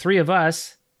the three of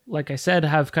us, like I said,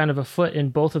 have kind of a foot in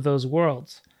both of those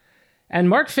worlds. And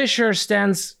Mark Fisher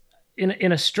stands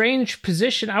in a strange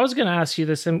position. I was going to ask you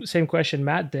the same question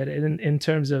Matt did in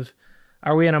terms of,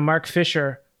 are we in a Mark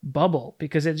Fisher bubble?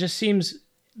 Because it just seems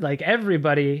like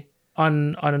everybody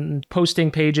on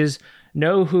posting pages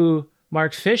know who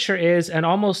Mark Fisher is, and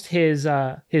almost his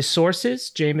sources,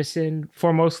 Jameson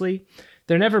foremostly,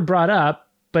 they're never brought up.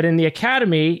 But in the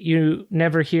academy, you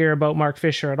never hear about Mark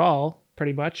Fisher at all,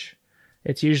 pretty much.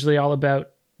 It's usually all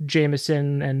about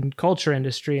Jameson and culture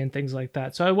industry and things like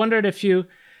that. So I wondered if you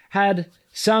had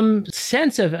some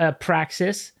sense of a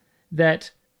praxis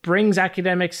that brings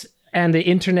academics and the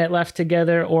internet left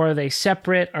together, or are they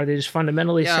separate? Are they just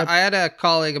fundamentally separate? I had a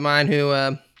colleague of mine who,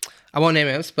 I won't name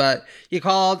him, but he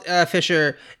called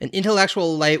Fisher an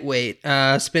intellectual lightweight,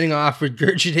 spinning off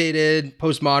regurgitated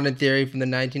postmodern theory from the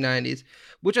 1990s,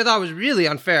 which I thought was really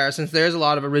unfair since there's a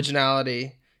lot of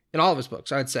originality in all of his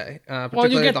books, I'd say. Well,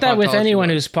 you get that with anyone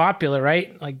who's popular,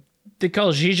 right? Like, they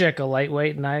call Zizek a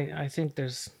lightweight, and I think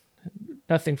there's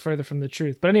nothing further from the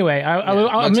truth. But anyway,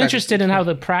 I'm interested in how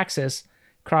the praxis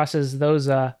crosses those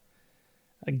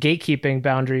gatekeeping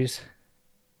boundaries.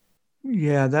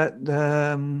 Yeah,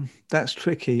 that's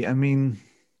tricky. I mean,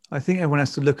 I think everyone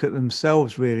has to look at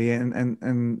themselves really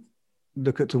and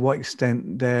look at to what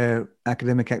extent their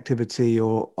academic activity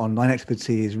or online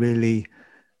activity is really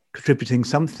contributing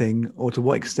something, or to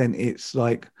what extent it's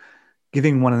like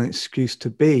giving one an excuse to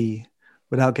be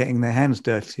without getting their hands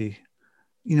dirty.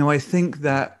 I think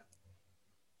that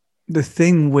the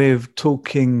thing with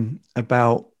talking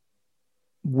about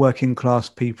working class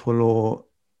people or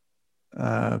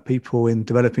people in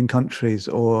developing countries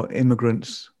or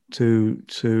immigrants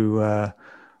to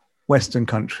Western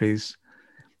countries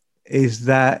is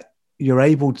that you're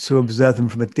able to observe them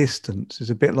from a distance. It's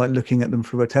a bit like looking at them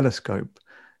through a telescope.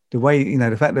 The way,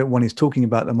 the fact that one is talking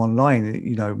about them online,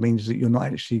 means that you're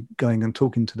not actually going and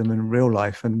talking to them in real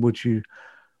life. And would you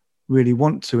really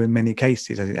want to in many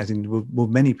cases, as in will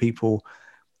many people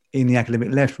in the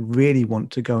academic left really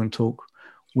want to go and talk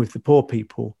with the poor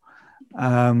people?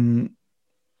 I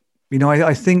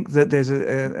think that there's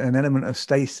an element of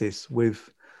stasis with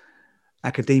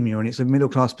academia, and it's a middle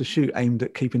class pursuit aimed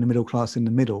at keeping the middle class in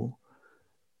the middle.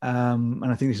 And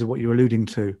I think this is what you're alluding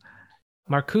to.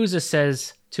 Marcuse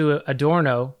says to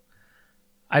Adorno,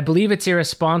 I believe it's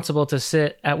irresponsible to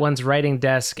sit at one's writing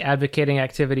desk advocating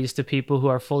activities to people who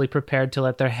are fully prepared to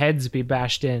let their heads be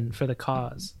bashed in for the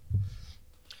cause.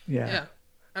 Yeah.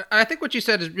 I think what you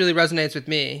said really resonates with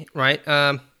me, right?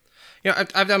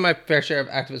 I've done my fair share of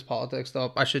activist politics,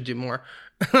 though I should do more.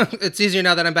 It's easier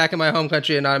now that I'm back in my home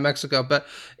country and not in Mexico. But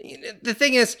the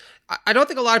thing is, I don't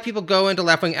think a lot of people go into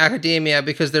left-wing academia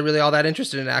because they're really all that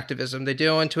interested in activism. They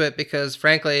go into it because,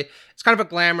 frankly, it's kind of a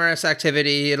glamorous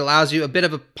activity. It allows you a bit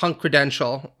of a punk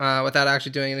credential without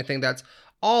actually doing anything that's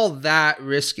all that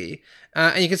risky.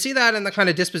 And you can see that in the kind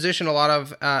of disposition a lot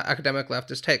of academic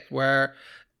leftists take, where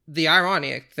the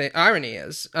irony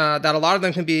is that a lot of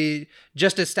them can be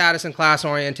just as status and class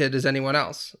oriented as anyone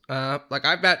else. Like,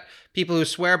 I've met people who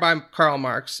swear by Karl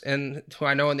Marx and who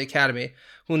I know in the academy,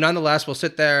 who nonetheless will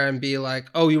sit there and be like,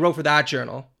 oh, you wrote for that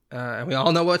journal. And we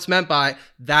all know what's meant by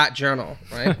that journal,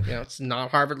 right? It's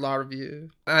not Harvard Law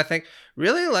Review. And I think,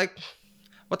 really, like,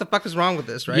 what the fuck is wrong with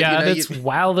this, right? Yeah, that's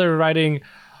while they're writing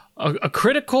a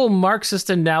critical Marxist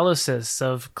analysis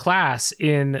of class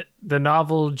in the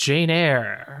novel Jane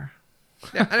Eyre.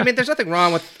 Yeah, I mean, there's nothing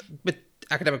wrong with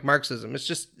academic Marxism. It's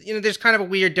just, there's kind of a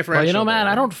weird differential. Well, you know, man,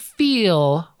 there. I don't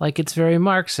feel like it's very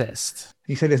Marxist.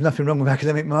 You say there's nothing wrong with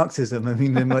academic Marxism. I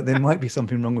mean, there might be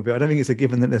something wrong with it. I don't think it's a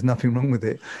given that there's nothing wrong with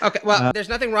it. Okay, well, there's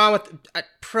nothing wrong with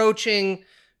approaching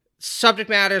subject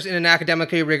matters in an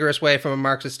academically rigorous way from a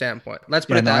Marxist standpoint. Let's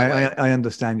put it that way. I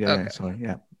understand. Yeah, Okay. Sorry.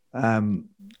 Yeah.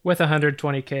 With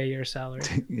 120K a year salary.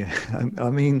 Yeah. I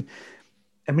mean,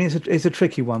 it's a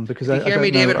tricky one because You hear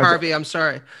me, David Harvey? I'm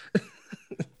sorry.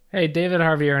 Hey, David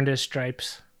Harvey earned his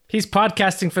stripes. He's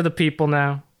podcasting for the people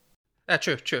now.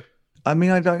 True. I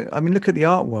mean, look at the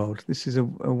art world. This is a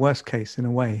worst case in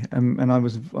a way. And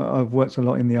I've worked a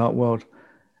lot in the art world,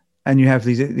 and you have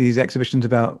these exhibitions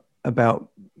about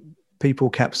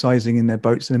people capsizing in their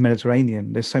boats in the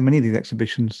Mediterranean. There's so many of these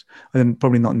exhibitions, and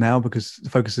probably not now because the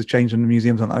focus has changed and the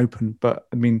museums aren't open. But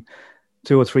I mean,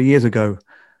 2 or 3 years ago,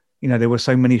 there were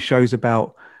so many shows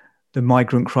about the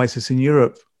migrant crisis in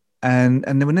Europe, and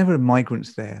there were never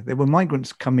migrants there. There were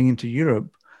migrants coming into Europe.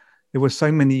 There were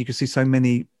so many. You could see so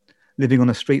many living on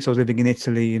the streets. I was living in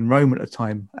Italy, in Rome at the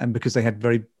time, and because they had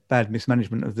very bad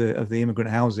mismanagement of the immigrant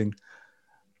housing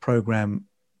program,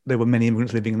 there were many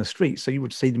immigrants living in the streets. So you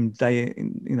would see them day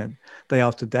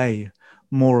after day,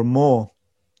 more and more,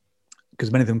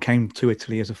 because many of them came to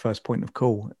Italy as a first point of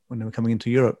call when they were coming into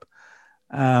Europe.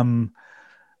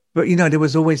 But there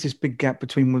was always this big gap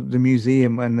between the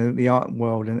museum and the art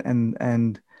world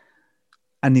and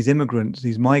these immigrants,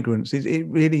 these migrants. It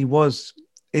really was.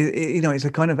 It's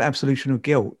a kind of absolution of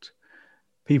guilt.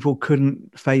 People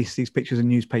couldn't face these pictures in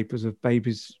newspapers of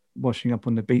babies washing up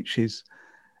on the beaches.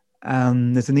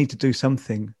 There's a need to do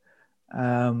something.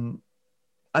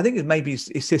 I think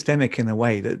it's systemic in a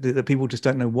way that people just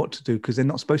don't know what to do because they're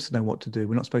not supposed to know what to do.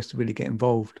 We're not supposed to really get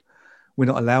involved. We're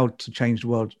not allowed to change the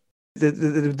world.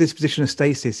 This position of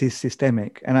stasis is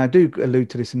systemic, and I do allude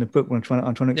to this in the book when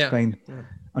I'm trying to explain. Yeah.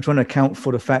 I'm trying to account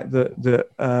for the fact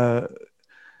that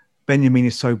Benjamin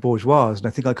is so bourgeois, and I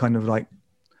think I kind of like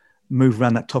move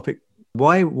around that topic.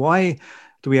 Why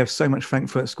do we have so much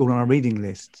Frankfurt School on our reading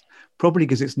list? Probably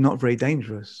because it's not very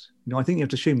dangerous. I think you have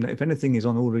to assume that if anything is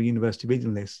on all the university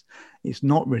reading lists, it's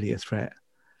not really a threat.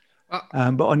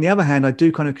 But on the other hand, I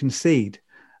do kind of concede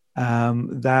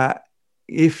that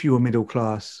if you were middle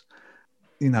class,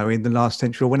 in the last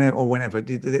century or whenever,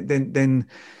 then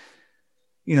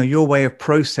your way of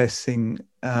processing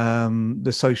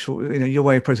the social, your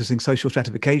way of processing social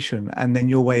stratification, and then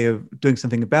your way of doing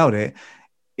something about it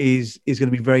is going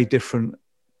to be very different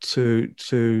to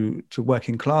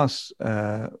working class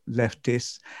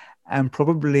leftists, and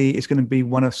probably it's going to be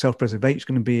one of self-preservation. It's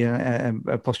going to be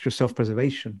a posture of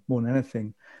self-preservation more than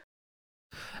anything.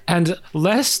 And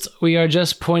lest we are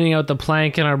just pointing out the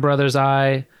plank in our brother's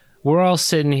eye, we're all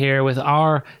sitting here with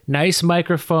our nice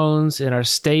microphones in our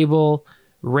stable,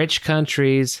 rich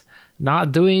countries,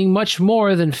 not doing much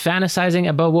more than fantasizing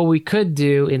about what we could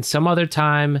do in some other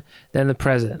time than the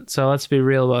present. So let's be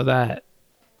real about that.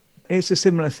 It's a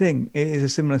similar thing. It is a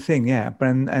similar thing, yeah.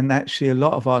 And actually, a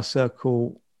lot of our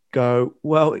circle go,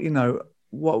 well, I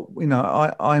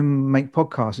make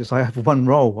podcasts. I have one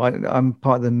role. I'm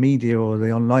part of the media or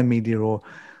the online media or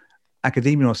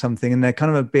academia or something, and they're kind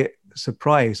of a bit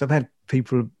surprised. I've had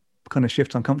people kind of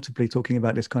shift uncomfortably talking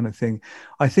about this kind of thing.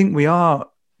 I think we are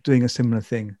doing a similar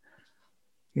thing.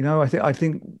 I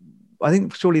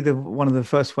think surely one of the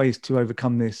first ways to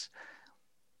overcome this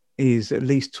is at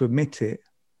least to admit it.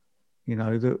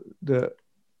 That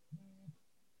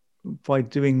by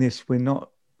doing this, we're not,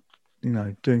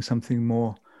 doing something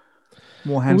more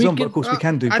hands-on. But of course, we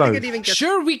can do both.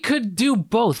 Sure, we could do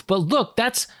both. But look,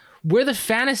 that's where the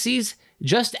fantasy's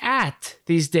just at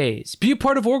these days. Be a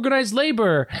part of organized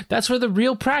labor. That's where the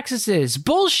real praxis is.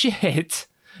 Bullshit.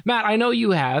 Matt, I know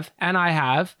you have, and I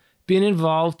have, been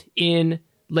involved in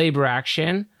labor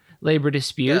action, labor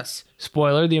disputes. Yes.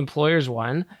 Spoiler, the employers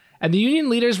won. And the union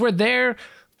leaders were there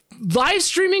live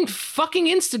streaming fucking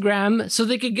Instagram so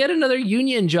they could get another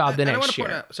union job the next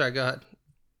year. Sorry, go ahead.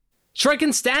 So I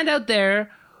can stand out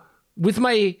there with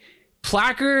my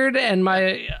placard and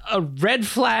a red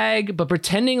flag, but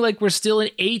pretending like we're still in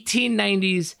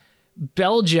 1890s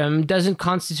Belgium doesn't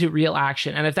constitute real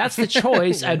action. And if that's the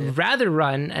choice, I'd rather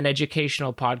run an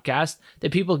educational podcast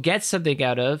that people get something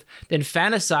out of than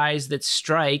fantasize that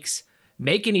strikes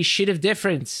make any shit of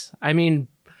difference. I mean,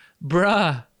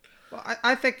 bruh. Well,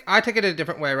 I think I take it a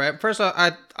different way, right? First of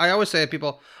all, I always say to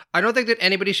people, I don't think that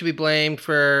anybody should be blamed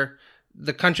for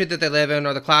the country that they live in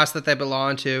or the class that they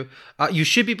belong to. You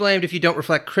should be blamed if you don't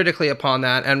reflect critically upon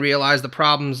that and realize the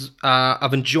problems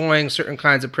of enjoying certain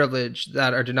kinds of privilege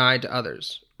that are denied to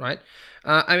others, right?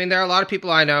 I mean, there are a lot of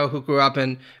people I know who grew up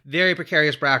in very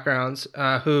precarious backgrounds,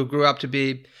 who grew up to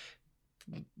be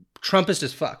Trumpist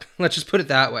as fuck. Let's just put it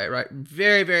that way, right?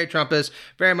 Very, very Trumpist.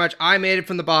 Very much, I made it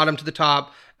from the bottom to the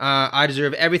top. I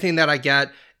deserve everything that I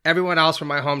get. Everyone else from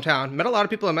my hometown, met a lot of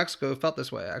people in Mexico who felt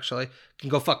this way, actually, can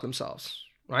go fuck themselves,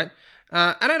 right?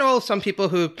 And I know some people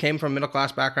who came from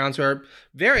middle-class backgrounds who are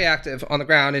very active on the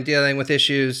ground in dealing with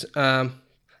issues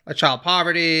like child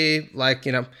poverty, like,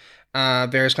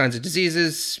 various kinds of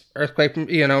diseases, earthquake,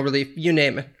 relief, you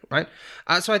name it, right?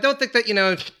 So I don't think that,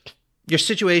 your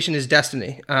situation is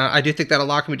destiny. I do think that a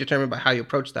lot can be determined by how you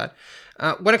approach that.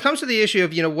 When it comes to the issue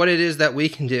of, what it is that we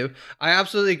can do, I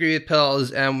absolutely agree with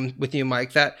Pills and with you,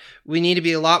 Mike, that we need to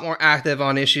be a lot more active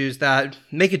on issues that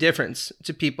make a difference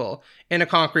to people in a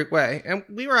concrete way. And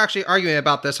we were actually arguing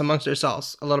about this amongst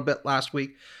ourselves a little bit last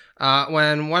week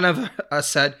when one of us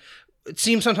said, it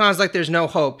seems sometimes like there's no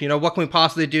hope. What can we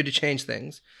possibly do to change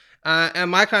things?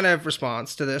 And my kind of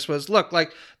response to this was, look,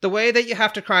 like the way that you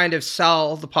have to kind of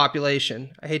sell the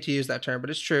population, I hate to use that term,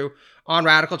 but it's true, on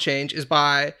radical change is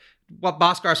by what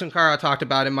Bhaskar Sunkara talked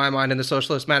about in my mind in the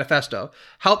Socialist Manifesto.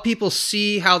 Help people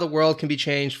see how the world can be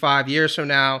changed 5 years from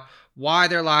now, why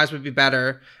their lives would be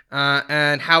better,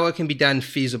 and how it can be done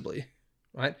feasibly,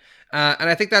 right? And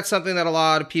I think that's something that a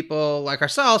lot of people like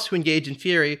ourselves who engage in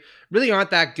theory really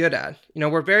aren't that good at.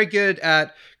 We're very good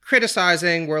at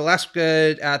criticizing. We're less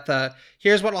good at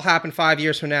here's what will happen 5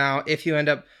 years from now if you end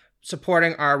up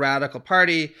supporting our radical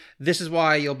party. This is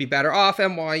why you'll be better off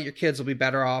and why your kids will be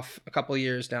better off a couple of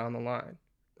years down the line,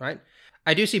 right?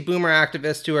 I do see boomer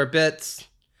activists who are a bit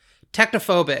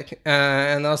technophobic,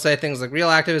 and they'll say things like real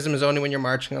activism is only when you're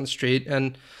marching on the street.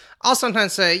 And I'll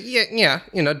sometimes say, yeah,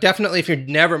 definitely if you're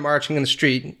never marching in the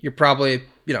street, you're probably,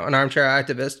 an armchair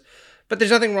activist. But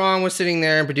there's nothing wrong with sitting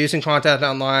there and producing content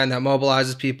online that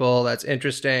mobilizes people, that's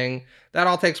interesting. That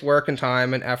all takes work and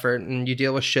time and effort, and you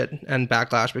deal with shit and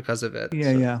backlash because of it.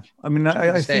 Yeah. I mean,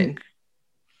 I think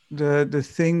the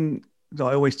thing that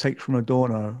I always take from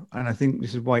Adorno, and I think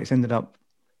this is why it's ended up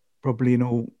probably in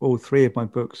all three of my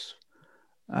books,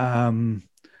 and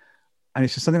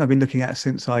it's just something I've been looking at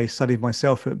since I studied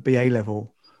myself at BA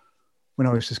level, when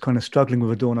I was just kind of struggling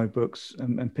with Adorno books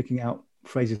and picking out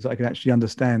phrases that I could actually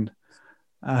understand.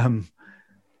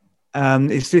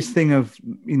 It's this thing of,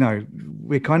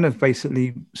 we're kind of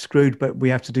basically screwed, but we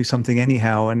have to do something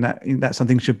anyhow, and that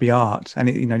something should be art. And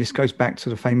it, this goes back to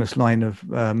the famous line of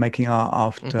making art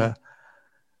after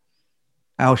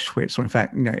Auschwitz, or in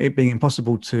fact, it being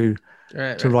impossible to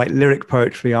write lyric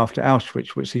poetry after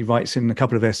Auschwitz, which he writes in a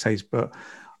couple of essays. But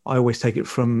I always take it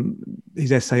from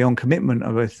his essay on commitment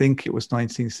of, I think it was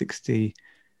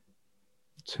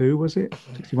 1962, was it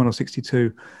 61 or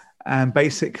 62? And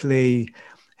basically,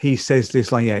 he says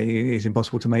this line, it's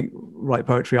impossible to write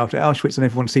poetry after Auschwitz, and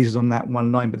everyone seizes on that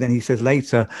one line. But then he says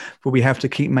later, but we have to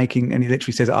keep making, and he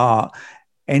literally says art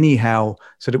anyhow,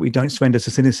 so that we don't surrender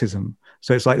to cynicism.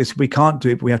 So it's like this, we can't do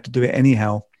it, but we have to do it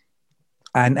anyhow.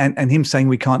 And him saying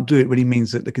we can't do it really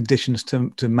means that the conditions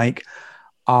to make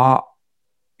art,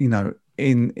 in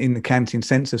the Kantian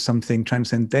sense of something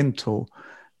transcendental,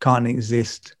 can't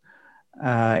exist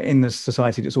in the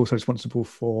society that's also responsible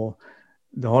for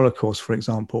the Holocaust, for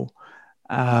example.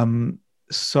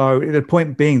 So the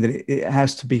point being that it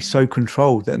has to be so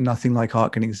controlled that nothing like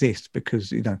art can exist, because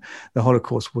the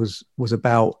Holocaust was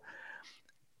about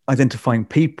identifying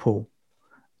people,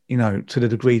 to the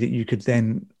degree that you could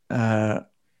then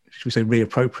should we say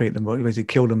reappropriate them, or basically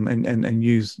kill them and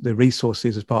use the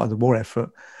resources as part of the war effort.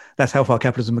 That's how far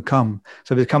capitalism has come.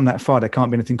 So if it's come that far, there can't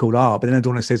be anything called art. But then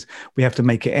Adorno says we have to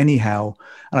make it anyhow.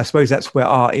 And I suppose that's where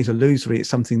art is illusory. It's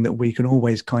something that we can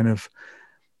always kind of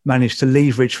manage to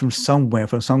leverage from somewhere,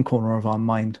 from some corner of our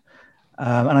mind.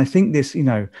 And I think this,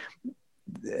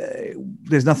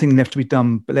 there's nothing left to be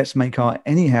done, but let's make art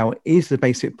anyhow, is the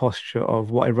basic posture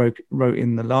of what I wrote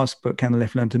in the last book, Can the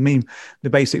Left Learn to Meme, the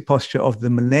basic posture of the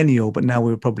millennial, but now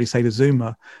we would probably say the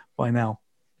Zoomer by now.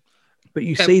 But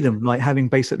you see them like having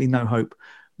basically no hope,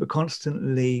 but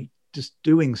constantly just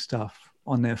doing stuff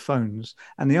on their phones.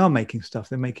 And they are making stuff.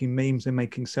 They're making memes, they're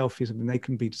making selfies. I mean, they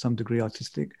can be to some degree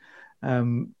artistic.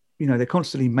 They're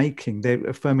constantly they're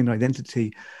affirming their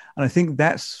identity. And I think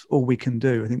that's all we can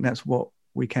do. I think that's what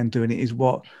we can do. And it is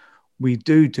what we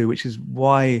do, which is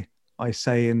why I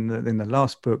say in the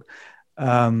last book,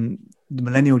 the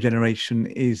millennial generation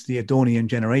is the Adornian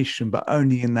generation, but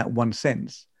only in that one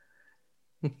sense.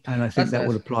 And I think that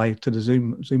would apply to the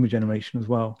Zoomer generation as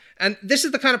well. And this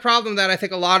is the kind of problem that I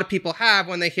think a lot of people have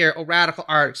when they hear radical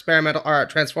art, experimental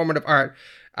art, transformative art.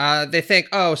 They think,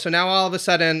 so now all of a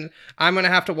sudden I'm going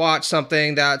to have to watch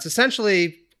something that's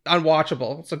essentially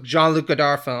unwatchable. It's a Jean-Luc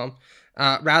Godard film.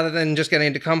 rather than just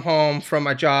getting to come home from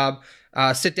my job,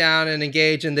 sit down and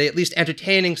engage in the at least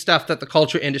entertaining stuff that the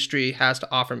culture industry has to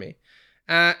offer me.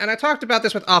 And I talked about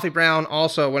this with Alfie Brown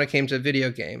also when it came to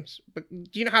video games. But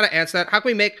do you know how to answer that? How can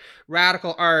we make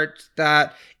radical art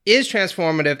that is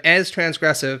transformative, is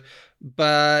transgressive,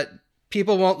 but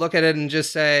people won't look at it and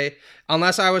just say,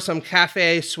 unless I was some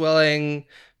cafe swilling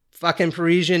fucking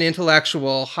Parisian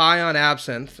intellectual high on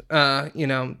absinthe,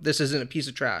 this isn't a piece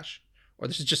of trash, or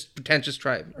this is just pretentious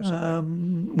tripe or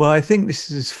something. Well, I think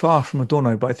this is far from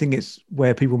Adorno, but I think it's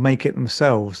where people make it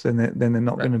themselves, then they're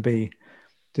not going to be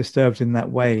disturbed in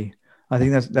that way. I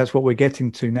think that's what we're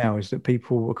getting to now, is that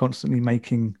people are constantly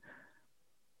making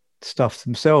stuff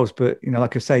themselves. But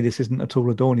like I say, this isn't at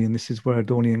all Adornian. This is where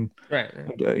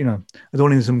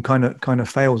Adornianism kind of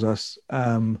fails us,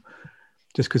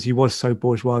 just because he was so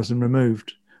bourgeois and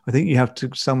removed. I think you have to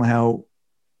somehow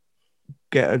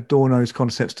get Adorno's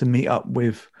concepts to meet up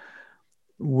with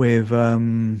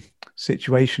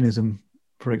situationism,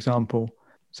 for example.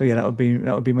 So yeah, that would be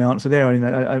my answer there.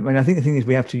 I mean, I think the thing is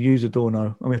we have to use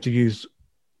Adorno, and we have to use,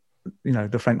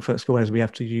 the Frankfurt School, as we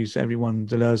have to use everyone,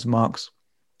 Deleuze, Marx,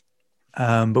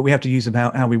 but we have to use them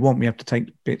how we want. We have to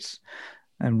take bits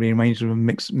and rearrange them and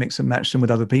mix and match them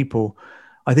with other people.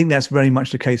 I think that's very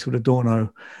much the case with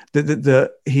Adorno.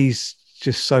 That he's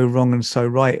just so wrong and so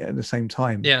right at the same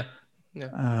time. Yeah.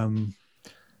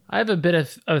 I have a bit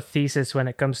of a thesis when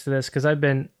it comes to this, because I've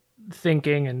been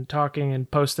thinking and talking and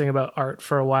posting about art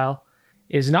for a while,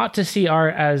 is not to see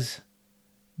art as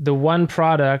the one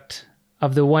product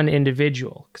of the one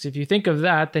individual. Because if you think of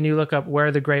that, then you look up where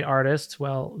are the great artists.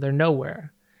 Well, they're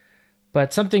nowhere.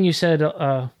 But something you said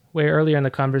way earlier in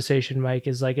the conversation, Mike,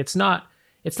 is like it's not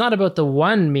about the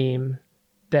one meme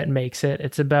that makes it.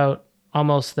 It's about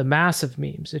almost the mass of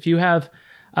memes. If you have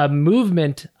a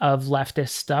movement of leftist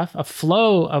stuff, a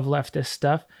flow of leftist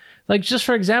stuff, like just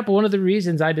for example, one of the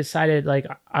reasons I decided like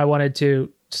I wanted to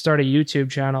start a YouTube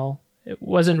channel, it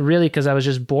wasn't really because I was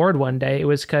just bored one day. It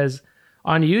was because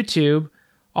on YouTube,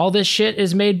 all this shit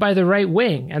is made by the right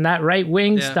wing, and that right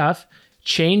wing stuff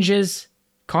changes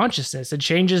consciousness. It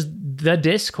changes the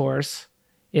discourse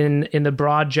in the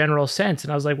broad general sense.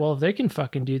 And I was like, well, if they can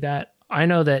fucking do that, I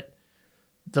know that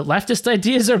the leftist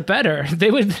ideas are better.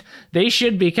 They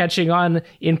should be catching on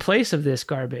in place of this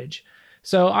garbage.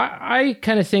 So I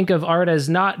kind of think of art as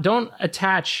don't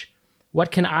attach what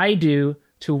can I do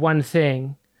to one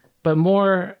thing, but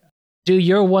more do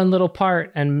your one little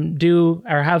part and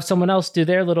have someone else do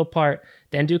their little part,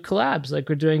 then do collabs like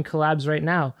we're doing collabs right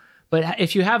now. But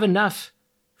if you have enough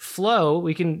flow,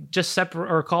 we can just separate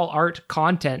or call art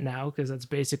content now, because that's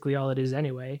basically all it is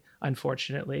anyway,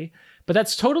 unfortunately. But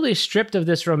that's totally stripped of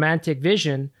this romantic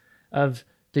vision of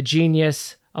the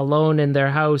genius alone in their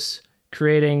house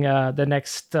creating the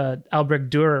next Albrecht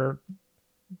Dürer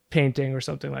painting or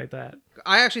something like that.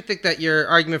 I actually think that your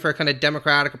argument for a kind of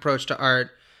democratic approach to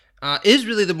art is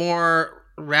really the more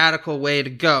radical way to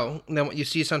go than what you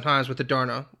see sometimes with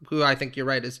Adorno, who I think you're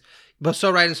right is both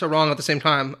so right and so wrong at the same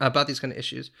time about these kind of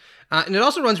issues. And it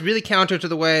also runs really counter to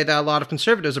the way that a lot of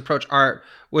conservatives approach art,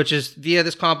 which is via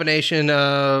this combination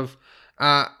of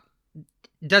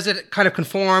does it kind of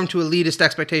conform to elitist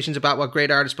expectations about what great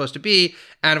art is supposed to be?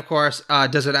 And of course,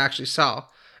 does it actually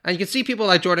sell? And you can see people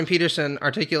like Jordan Peterson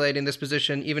articulating this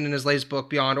position even in his latest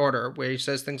book, Beyond Order, where he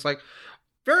says things like,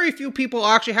 very few people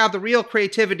actually have the real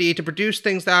creativity to produce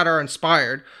things that are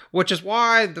inspired, which is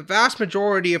why the vast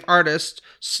majority of artists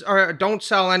don't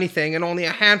sell anything, and only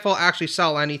a handful actually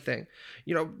sell anything.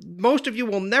 Most of you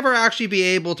will never actually be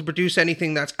able to produce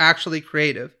anything that's actually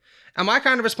creative. And my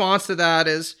kind of response to that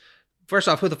is, first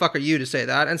off, who the fuck are you to say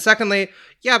that? And secondly,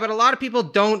 yeah, but a lot of people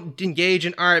don't engage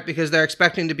in art because they're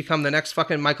expecting to become the next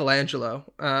fucking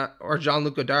Michelangelo or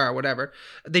Jean-Luc Godard or whatever.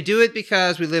 They do it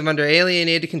because we live under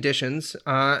alienated conditions,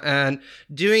 and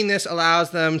doing this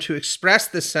allows them to express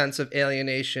this sense of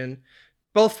alienation,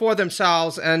 both for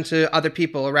themselves and to other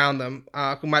people around them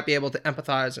who might be able to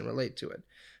empathize and relate to it.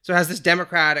 So it has this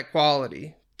democratic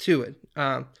quality to it.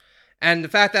 And the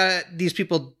fact that these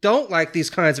people don't like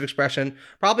these kinds of expression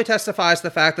probably testifies to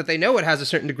the fact that they know it has a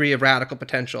certain degree of radical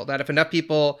potential, that if enough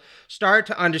people start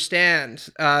to understand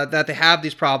that they have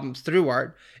these problems through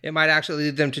art, it might actually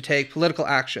lead them to take political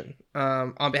action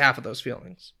on behalf of those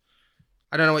feelings.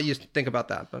 I don't know what you think about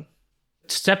that, but...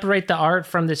 Separate the art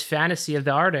from this fantasy of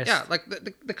the artist. Yeah, like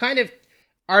the kind of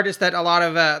artist that a lot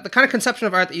of... the kind of conception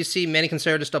of art that you see many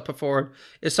conservatives still put forward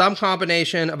is some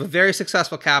combination of a very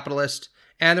successful capitalist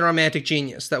and the romantic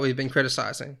genius that we've been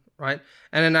criticizing, right?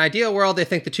 And in an ideal world, they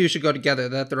think the two should go together,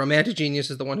 that the romantic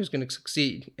genius is the one who's going to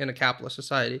succeed in a capitalist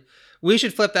society. We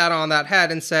should flip that on that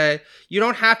head and say, you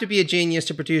don't have to be a genius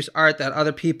to produce art that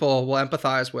other people will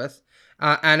empathize with.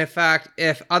 And in fact,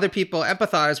 if other people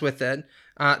empathize with it,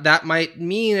 that might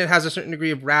mean it has a certain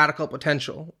degree of radical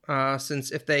potential,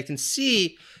 since if they can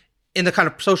see in the kind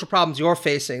of social problems you're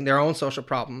facing, their own social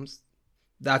problems,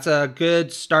 that's a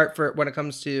good start for when it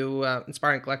comes to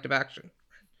inspiring collective action.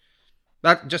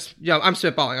 That just, I'm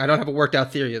spitballing. I don't have a worked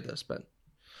out theory of this, but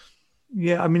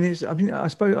yeah, I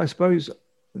suppose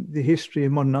the history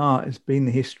of modern art has been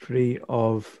the history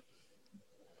of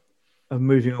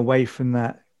moving away from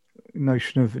that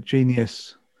notion of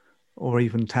genius or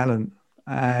even talent.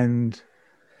 And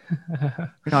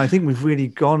I think we've really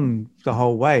gone the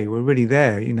whole way. We're really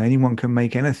there. Anyone can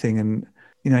make anything, and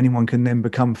anyone can then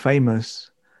become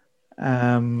famous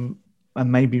and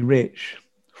maybe rich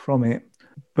from it.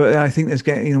 But I think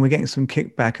we're getting some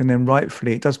kickback, and then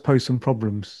rightfully it does pose some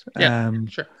problems. Yeah,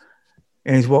 sure.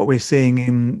 And it's what we're seeing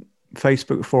in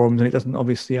Facebook forums, and it doesn't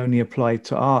obviously only apply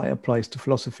to art; it applies to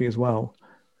philosophy as well.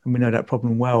 And we know that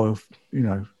problem well. Of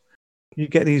you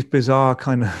get these bizarre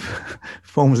kind of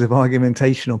forms of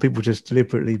argumentation, or people just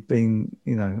deliberately being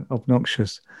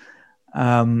obnoxious,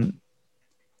 and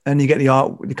you get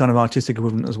the kind of artistic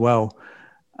equivalent as well,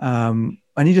 and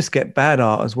you just get bad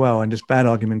art as well, and just bad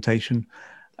argumentation.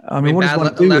 I mean what does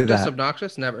one do with that?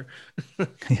 Obnoxious? Never.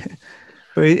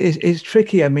 But it's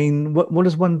tricky. I mean, what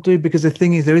does one do? Because the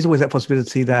thing is, there is always that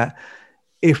possibility that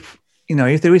if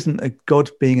there isn't a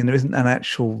God being and there isn't an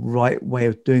actual right way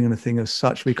of doing anything as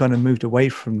such, we kind of moved away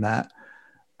from that.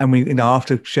 And we,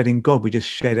 after shedding God, we just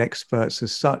shed experts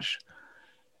as such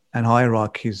and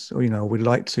hierarchies, or, we'd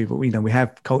like to, but we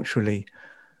have culturally,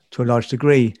 to a large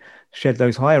degree, shed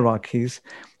those hierarchies.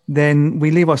 Then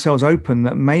we leave ourselves open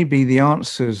that maybe the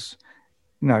answers,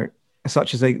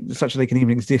 such as they can even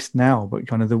exist now, but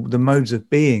kind of the modes of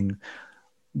being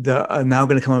that are now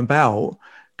going to come about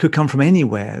could come from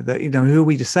anywhere. That who are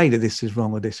we to say that this is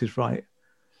wrong or this is right?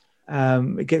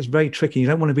 It gets very tricky. You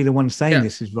don't want to be the one saying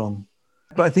this is wrong.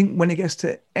 But I think when it gets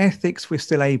to ethics, we're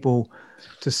still able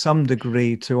to some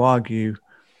degree to argue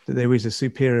that there is a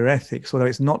superior ethics, although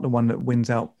it's not the one that wins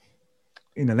out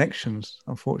in elections,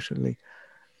 unfortunately.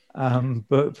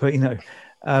 But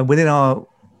within our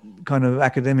kind of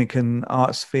academic and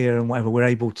art sphere and whatever, we're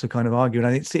able to kind of argue.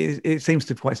 And it seems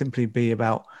to quite simply be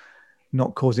about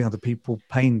not causing other people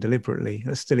pain deliberately.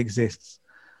 That still exists.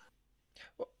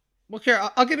 Well, here,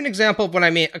 I'll give an example of what I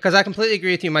mean, because I completely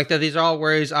agree with you, Mike, that these are all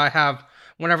worries I have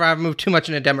whenever I've moved too much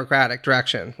in a democratic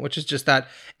direction, which is just that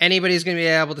anybody's going to be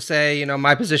able to say,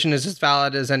 my position is as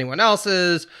valid as anyone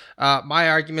else's. My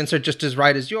arguments are just as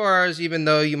right as yours, even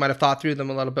though you might have thought through them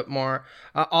a little bit more.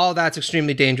 All that's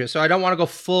extremely dangerous. So I don't want to go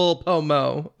full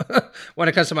POMO when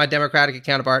it comes to my democratic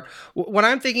counterpart. When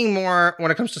I'm thinking more when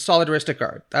it comes to solidaristic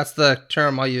art, that's the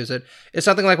term I'll use it. It's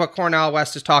something like what Cornel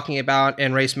West is talking about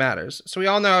in Race Matters. So we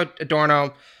all know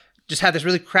Adorno just had this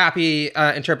really crappy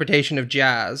interpretation of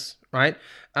jazz, right?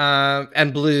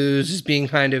 And blues as being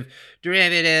kind of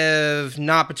derivative,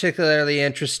 not particularly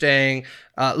interesting,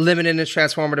 limited in its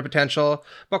transformative potential.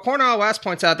 But Cornel West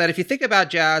points out that if you think about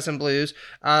jazz and blues,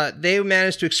 they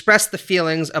managed to express the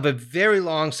feelings of a very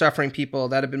long-suffering people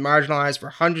that have been marginalized for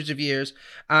hundreds of years.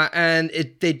 And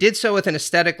they did so with an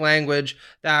aesthetic language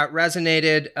that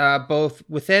resonated both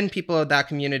within people of that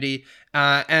community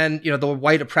and the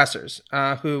white oppressors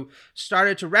who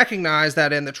started to recognize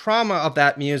that in the trauma of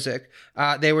that music,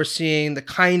 they were seeing the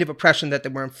kind of oppression that they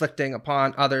were inflicting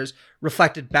upon others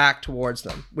reflected back towards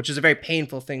them, which is a very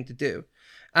painful thing to do.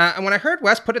 And when I heard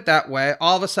Wes put it that way,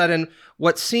 all of a sudden,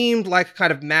 what seemed like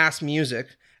kind of mass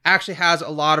music actually has a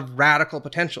lot of radical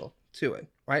potential to it,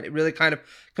 right? It really kind of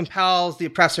compels the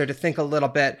oppressor to think a little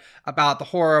bit about the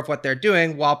horror of what they're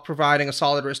doing while providing a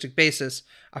solidaristic basis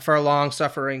for a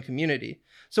long-suffering community.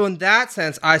 So in that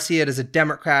sense, I see it as a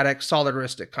democratic,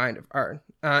 solidaristic kind of art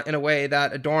in a way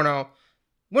that Adorno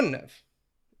wouldn't have,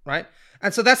 right?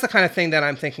 And so that's the kind of thing that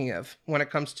I'm thinking of when it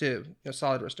comes to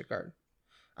solidaristic art.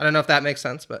 I don't know if that makes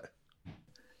sense, but...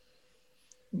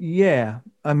 Yeah,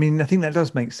 I mean, I think that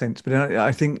does make sense, but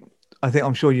I think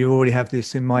I'm sure you already have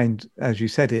this in mind as you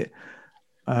said it.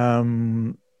 There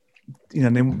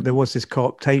was this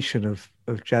co-optation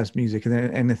of jazz music, and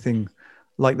then anything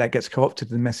like that gets co-opted,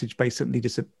 the message basically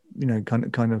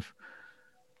kind of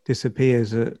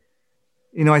disappears.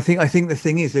 I think the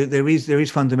thing is that there is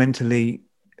fundamentally,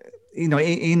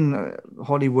 in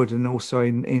Hollywood and also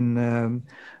in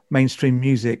mainstream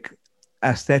music,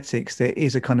 aesthetics, there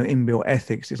is a kind of inbuilt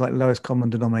ethics. It's like lowest common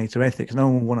denominator ethics. No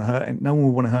one will want to hurt. No one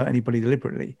will want to hurt anybody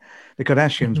deliberately. The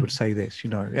Kardashians would say this.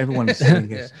 Everyone's saying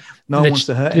this. No one wants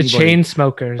to hurt the anybody. The chain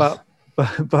smokers.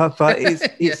 But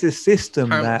it's a system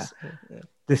that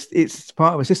it's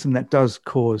part of a system that does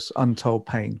cause untold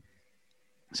pain.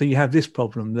 So you have this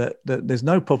problem that there's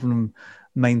no problem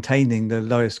maintaining the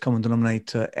lowest common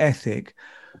denominator ethic,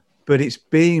 but it's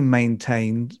being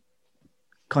maintained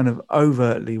kind of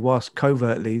overtly, whilst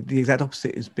covertly the exact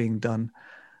opposite is being done.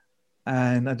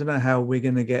 And I don't know how we're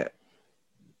going to get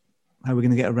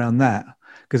around that,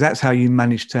 because that's how you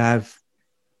manage to have,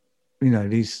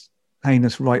 these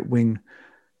heinous right-wing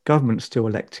governments still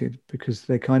elected, because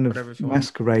they kind of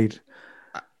masquerade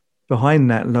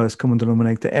behind that lowest common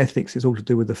denominator ethics. It's all to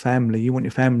do with the family. You want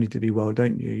your family to be well,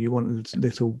 don't you? You want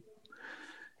little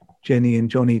Jenny and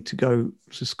Johnny to go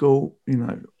to school,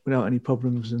 without any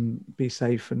problems and be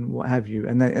safe and what have you.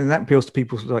 And that appeals to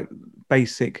people's like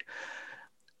basic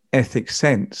ethic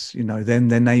sense, then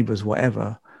their neighbours,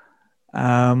 whatever.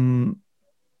 But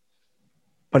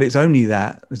it's only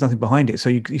that. There's nothing behind it. So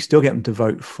you still get them to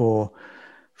vote for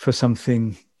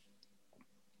something,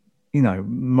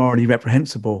 morally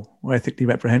reprehensible or ethically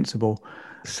reprehensible.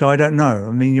 So I don't know.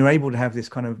 I mean, you're able to have this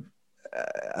kind of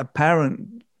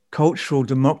apparent cultural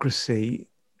democracy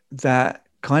that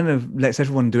kind of lets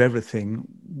everyone do everything,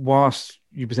 whilst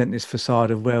you present this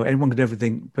facade of, well, everyone can do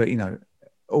everything, but,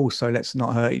 also let's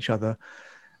not hurt each other.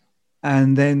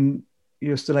 And then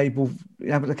you're still able,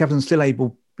 the captain's still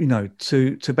able,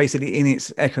 to basically, in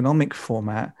its economic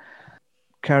format,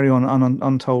 carry on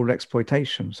untold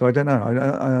exploitation. So I don't know.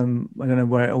 I don't know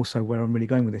where I'm really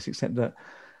going with this, except that,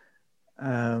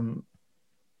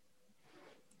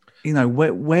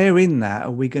 where in that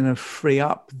are we going to free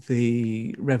up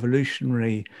the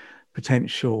revolutionary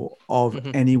potential of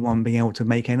anyone being able to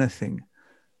make anything?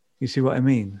 You see what I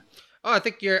mean? Oh, I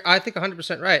think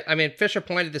 100% right. I mean, Fisher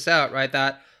pointed this out, right?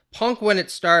 That punk, when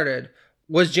it started,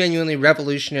 was genuinely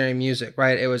revolutionary music,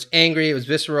 right? It was angry, it was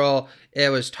visceral, it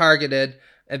was targeted.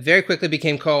 It very quickly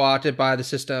became co-opted by the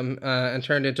system and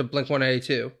turned into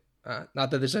Blink-182.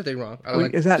 Not that there's anything wrong.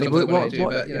 Exactly.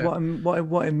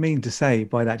 What I mean to say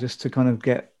by that, just to kind of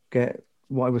get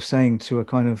what I was saying to a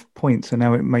kind of point, so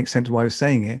now it makes sense why I was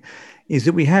saying it, is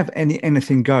that we have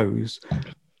anything goes,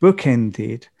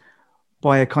 bookended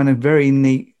by a kind of very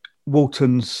neat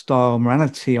Walton-style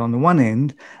morality on the one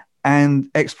end, and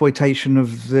exploitation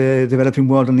of the developing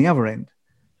world on the other end.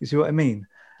 You see what I mean?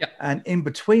 Yeah. And in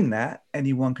between that,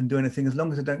 anyone can do anything as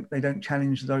long as they don't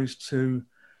challenge those two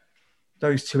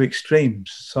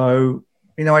extremes. So,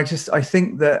 I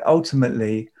think that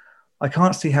ultimately I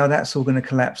can't see how that's all going to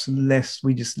collapse unless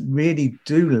we just really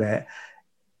do let,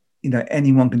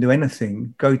 anyone can do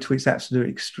anything go to its absolute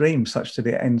extreme, such that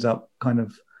it ends up kind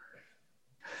of,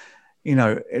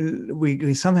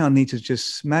 we somehow need to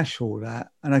just smash all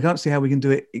that. And I can't see how we can do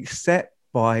it except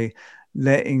by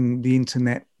letting the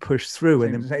internet push through.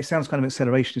 And it sounds kind of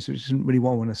accelerationist, which isn't really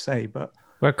what I want to say, but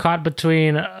we're caught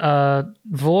between a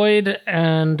void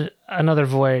and another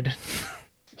void.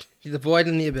 The void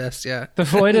and the abyss, yeah. The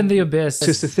void and the abyss. It's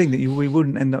just the thing that we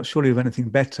wouldn't end up surely with anything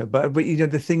better. But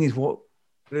the thing is, what,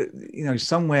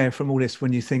 somewhere from all this,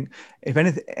 when you think if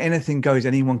anything goes,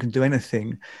 anyone can do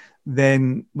anything,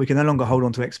 then we can no longer hold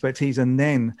on to expertise. And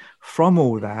then from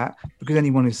all that, because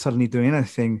anyone is suddenly doing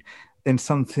anything, then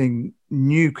something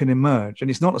new can emerge. And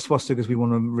it's not the swastikas we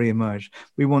want to re-emerge.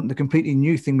 We want the completely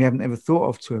new thing we haven't ever thought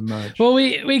of to emerge. Well,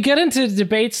 we get into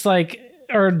debates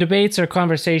or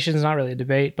conversations, not really a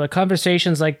debate, but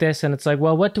conversations like this. And it's like,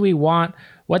 well, what do we want?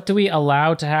 What do we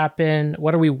allow to happen?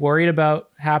 What are we worried about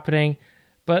happening?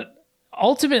 But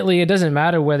ultimately, it doesn't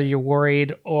matter whether you're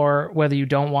worried or whether you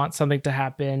don't want something to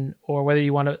happen or whether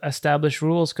you want to establish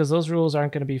rules, because those rules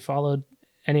aren't going to be followed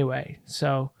anyway.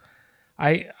 So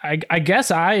I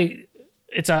guess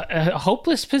it's a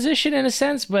hopeless position in a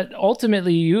sense, but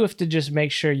ultimately you have to just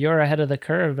make sure you're ahead of the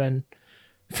curve. And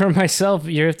for myself,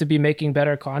 you have to be making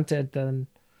better content than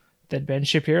Ben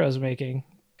Shapiro's making.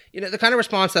 The kind of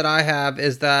response that I have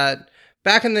is that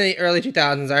back in the early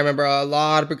 2000s, I remember a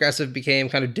lot of progressives became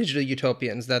kind of digital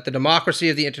utopians, that the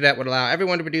democracy of the internet would allow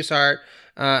everyone to produce art,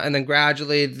 and then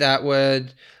gradually that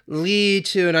would lead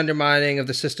to an undermining of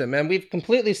the system. And we've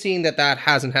completely seen that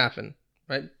hasn't happened,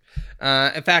 right?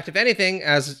 In fact, if anything,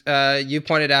 as you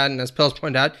pointed out and as Pils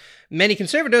pointed out, many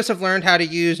conservatives have learned how to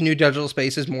use new digital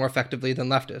spaces more effectively than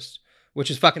leftists,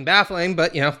 which is fucking baffling,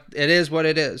 but, it is what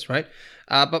it is, right?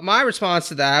 But my response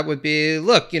to that would be,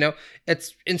 look,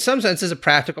 it's in some senses a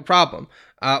practical problem.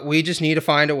 We just need to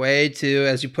find a way to,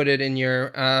 as you put it in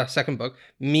your second book,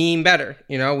 meme better.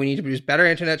 We need to produce better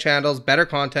internet channels, better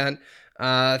content,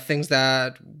 things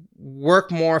that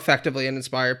work more effectively and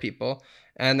inspire people.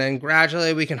 And then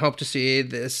gradually we can hope to see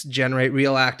this generate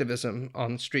real activism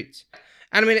on the streets.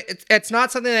 And I mean, it's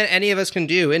not something that any of us can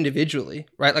do individually,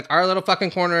 right? Like our little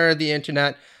fucking corner of the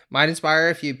internet might inspire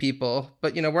a few people,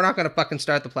 but, you know, we're not going to fucking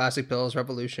start the plastic pills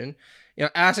revolution. You know,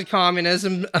 acid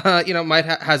communism, you know,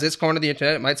 has its corner of the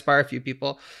internet. It might inspire a few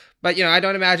people. But, you know, I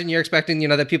don't imagine you're expecting, you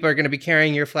know, that people are going to be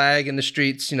carrying your flag in the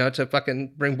streets, you know, to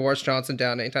fucking bring Boris Johnson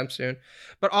down anytime soon.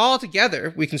 But all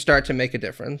together, we can start to make a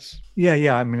difference.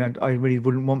 Yeah. I mean, I really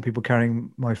wouldn't want people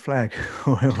carrying my flag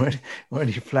or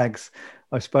any flags,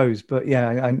 I suppose. But yeah,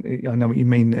 I know what you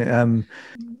mean.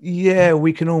 Yeah,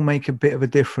 we can all make a bit of a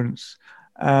difference.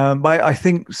 But I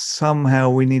think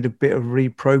somehow we need a bit of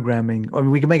reprogramming. I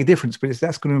mean, we can make a difference, but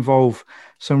that's going to involve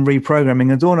some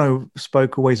reprogramming. Adorno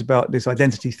spoke always about this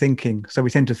identity thinking. So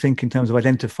we tend to think in terms of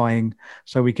identifying.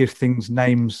 So we give things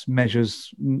names,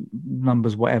 measures,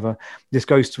 numbers, whatever. This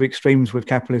goes to extremes with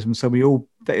capitalism. So we all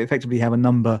effectively have a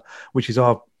number, which is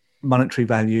our monetary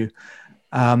value.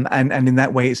 And in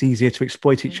that way, it's easier to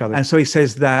exploit each other. And so he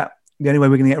says that the only way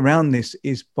we're going to get around this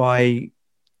is by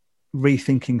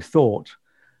rethinking thought.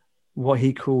 What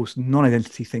he calls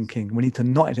non-identity thinking. We need to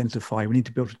not identify. We need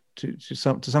to be able to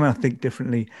somehow think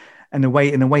differently, and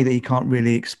in a way that he can't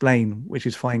really explain, which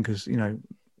is fine because, you know,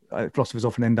 philosophers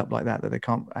often end up like that they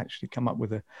can't actually come up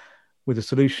with a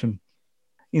solution.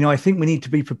 You know, I think we need to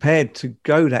be prepared to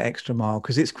go that extra mile,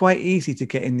 because it's quite easy to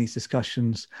get in these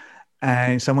discussions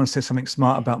and someone says something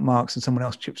smart about Marx and someone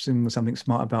else chips in with something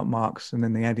smart about Marx, and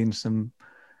then they add in some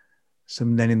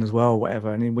Lenin as well,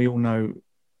 whatever. And we all know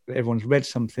that everyone's read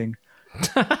something.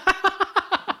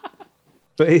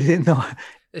 But is it not?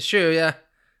 It's true, yeah.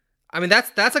 I mean,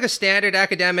 that's like a standard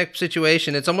academic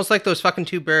situation. It's almost like those fucking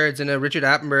two birds in a Richard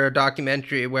Attenborough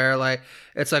documentary where, like,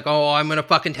 it's like, oh, I'm going to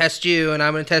fucking test you and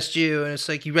I'm going to test you. And it's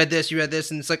like, you read this.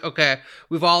 And it's like, okay,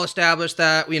 we've all established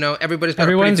that, you know,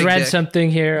 everyone's read dick.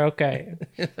 Something here. Okay.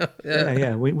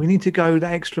 Yeah. We need to go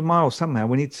that extra mile somehow.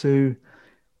 We need to,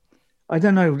 I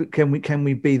don't know. Can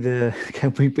we be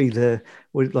the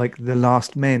like the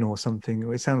last men or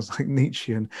something? It sounds like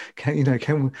Nietzschean.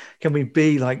 Can we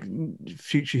be like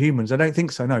future humans? I don't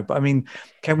think so. No, but I mean,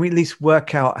 can we at least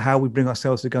work out how we bring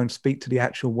ourselves to go and speak to the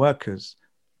actual workers?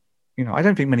 You know, I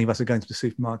don't think many of us are going to the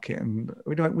supermarket, and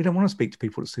we don't want to speak to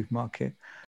people at the supermarket.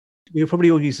 We'll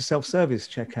probably all use the self-service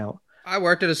checkout. I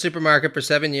worked at a supermarket for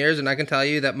 7 years, and I can tell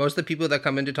you that most of the people that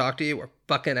come in to talk to you are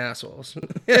fucking assholes.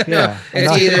 Yeah,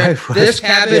 it's either this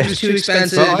cabbage was too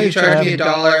expensive, you charged me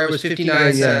 $1, it was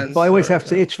 59 cents. But I always have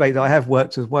to iterate that I have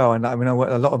worked as well, and I mean I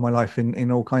worked a lot of my life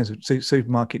in all kinds of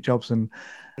supermarket jobs,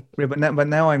 but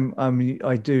now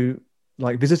I do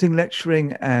like visiting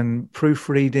lecturing and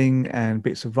proofreading and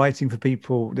bits of writing for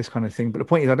people, this kind of thing. But the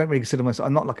point is, I don't really consider myself,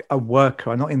 I'm not like a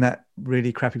worker. I'm not in that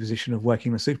really crappy position of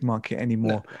working in a supermarket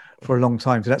anymore for a long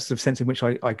time. So that's the sense in which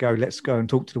I go, let's go and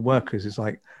talk to the workers. It's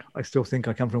like, I still think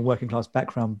I come from a working class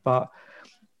background, but,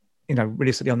 you know,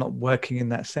 realistically, I'm not working in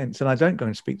that sense. And I don't go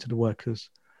and speak to the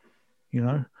workers, you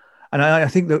know. And I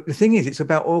think that the thing is, it's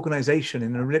about organization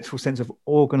in a literal sense of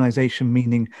organization,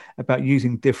 meaning about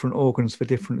using different organs for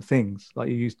different things. Like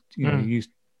you use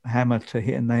a hammer to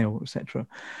hit a nail, etc.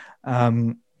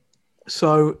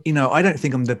 So, you know, I don't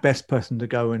think I'm the best person to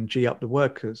go and G up the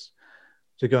workers,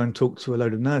 to go and talk to a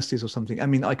load of nurses or something. I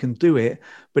mean, I can do it,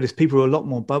 but it's people who are a lot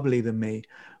more bubbly than me.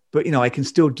 But, you know, I can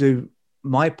still do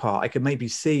my part. I can maybe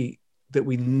see that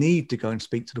we need to go and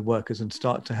speak to the workers and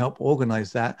start to help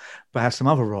organize that, but have some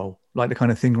other role, like the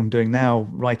kind of thing I'm doing now,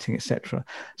 writing, etc.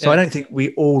 So yeah. I don't think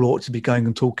we all ought to be going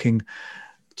and talking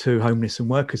to homeless and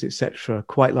workers, etc.,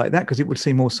 quite like that, because it would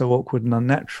seem also awkward and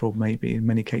unnatural, maybe in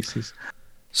many cases.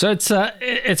 So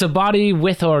it's a body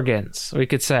with organs, we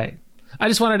could say. I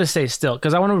just wanted to say still,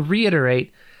 because I want to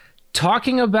reiterate,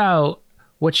 talking about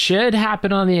what should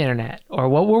happen on the internet, or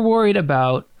what we're worried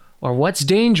about, or what's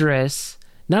dangerous,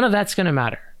 none of that's going to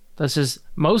matter. This is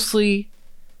mostly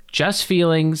just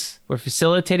feelings. We're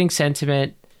facilitating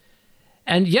sentiment.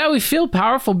 And yeah, we feel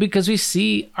powerful because we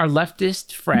see our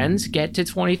leftist friends get to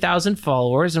 20,000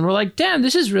 followers and we're like, damn,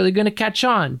 this is really going to catch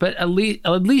on. But at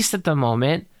least at the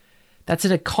moment, that's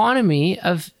an economy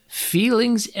of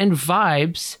feelings and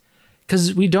vibes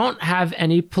because we don't have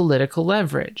any political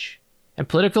leverage. And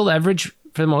political leverage,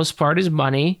 for the most part, is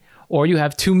money, or you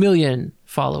have 2 million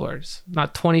followers,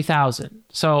 not 20,000.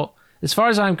 So as far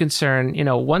as I'm concerned, you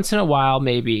know, once in a while,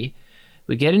 maybe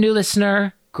we get a new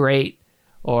listener, great.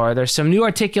 Or there's some new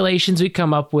articulations we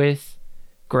come up with,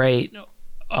 great.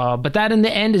 But that in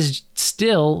the end is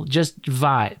still just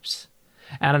vibes.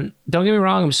 And don't get me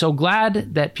wrong, I'm so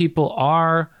glad that people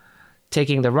are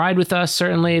taking the ride with us.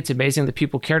 Certainly, it's amazing that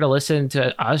people care to listen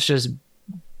to us just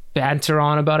banter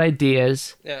on about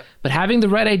ideas. Yeah. But having the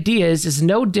right ideas is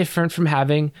no different from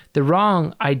having the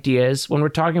wrong ideas when we're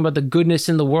talking about the goodness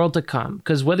in the world to come.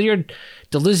 Because whether you're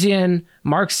Deleuzian,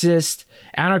 Marxist,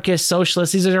 anarchist,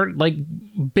 socialist, these are like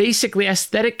basically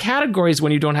aesthetic categories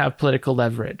when you don't have political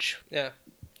leverage. Yeah.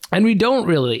 And we don't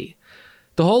really.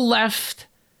 The whole left,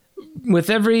 with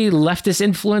every leftist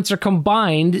influencer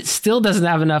combined, still doesn't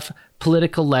have enough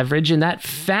political leverage, and that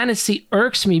fantasy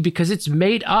irks me because it's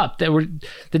made up that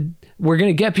we're going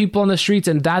to get people on the streets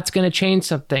and that's going to change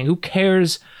something. Who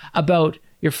cares about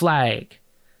your flag?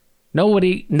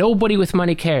 Nobody with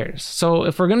money cares. So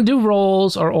if we're going to do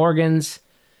roles or organs,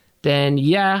 then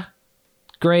yeah,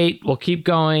 great, we'll keep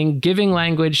going, giving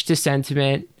language to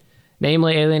sentiment,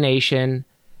 namely alienation.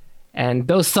 And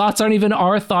those thoughts aren't even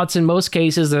our thoughts in most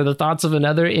cases. They're the thoughts of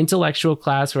another intellectual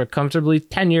class who are comfortably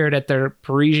tenured at their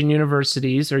Parisian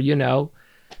universities, or,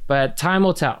 but time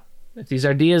will tell. If these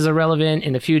ideas are relevant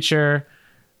in the future,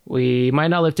 we might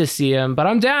not live to see them, but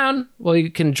I'm down. Well, you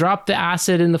can drop the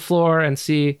acid in the floor and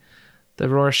see the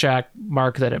Rorschach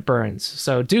mark that it burns.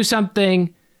 So do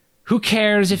something. Who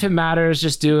cares if it matters?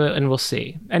 Just do it and we'll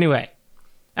see. Anyway,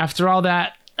 after all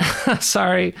that,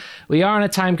 sorry, we are on a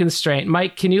time constraint.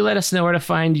 Mike, can you let us know where to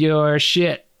find your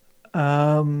shit?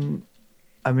 You'd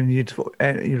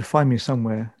find me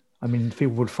somewhere. I mean,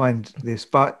 people would find this,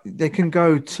 but they can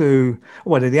go to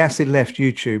the Acid Left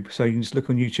YouTube. So you can just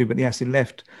look on YouTube at the Acid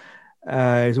Left.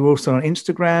 It's also on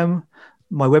Instagram.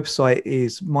 My website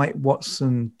is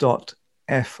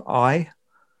mikewatson.fi.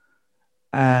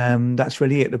 That's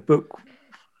really it. The book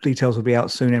details will be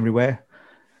out soon everywhere.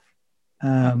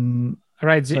 All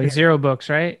right, Zero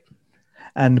Books, right?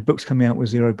 And the book's coming out with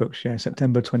Zero Books,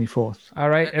 September 24th.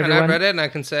 All right, everyone. And I read it, and I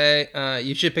can say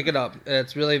you should pick it up.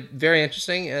 It's really very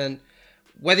interesting, and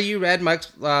whether you read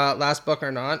Mike's last book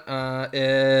or not,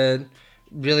 it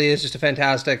really is just a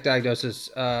fantastic diagnosis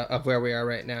of where we are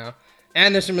right now.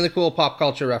 And there's some really cool pop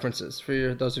culture references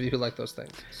for those of you who like those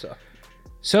things.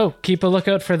 So keep a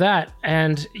lookout for that.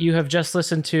 And you have just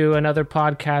listened to another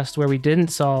podcast where we didn't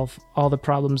solve all the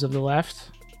problems of the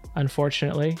left,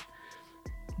 unfortunately.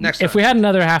 Next time. If we had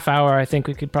another half hour, I think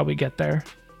we could probably get there.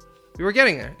 We were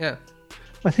getting there, yeah.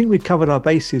 I think we covered our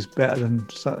bases better than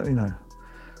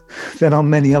than on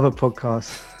many other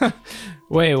podcasts.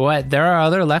 Wait, what? There are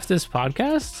other leftist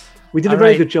podcasts? We did a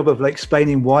very good job of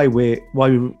explaining why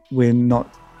we're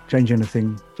not changing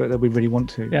anything, but that we really want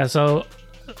to. Yeah, so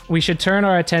we should turn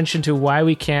our attention to why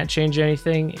we can't change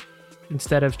anything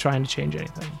instead of trying to change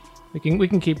anything. We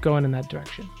can keep going in that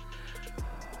direction.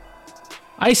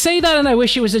 I say that and I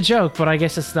wish it was a joke, but I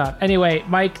guess it's not. Anyway,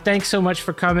 Mike, thanks so much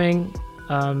for coming.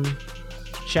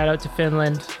 Shout out to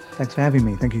Finland. Thanks for having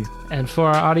me. Thank you. And for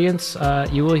our audience,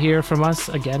 you will hear from us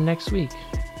again next week.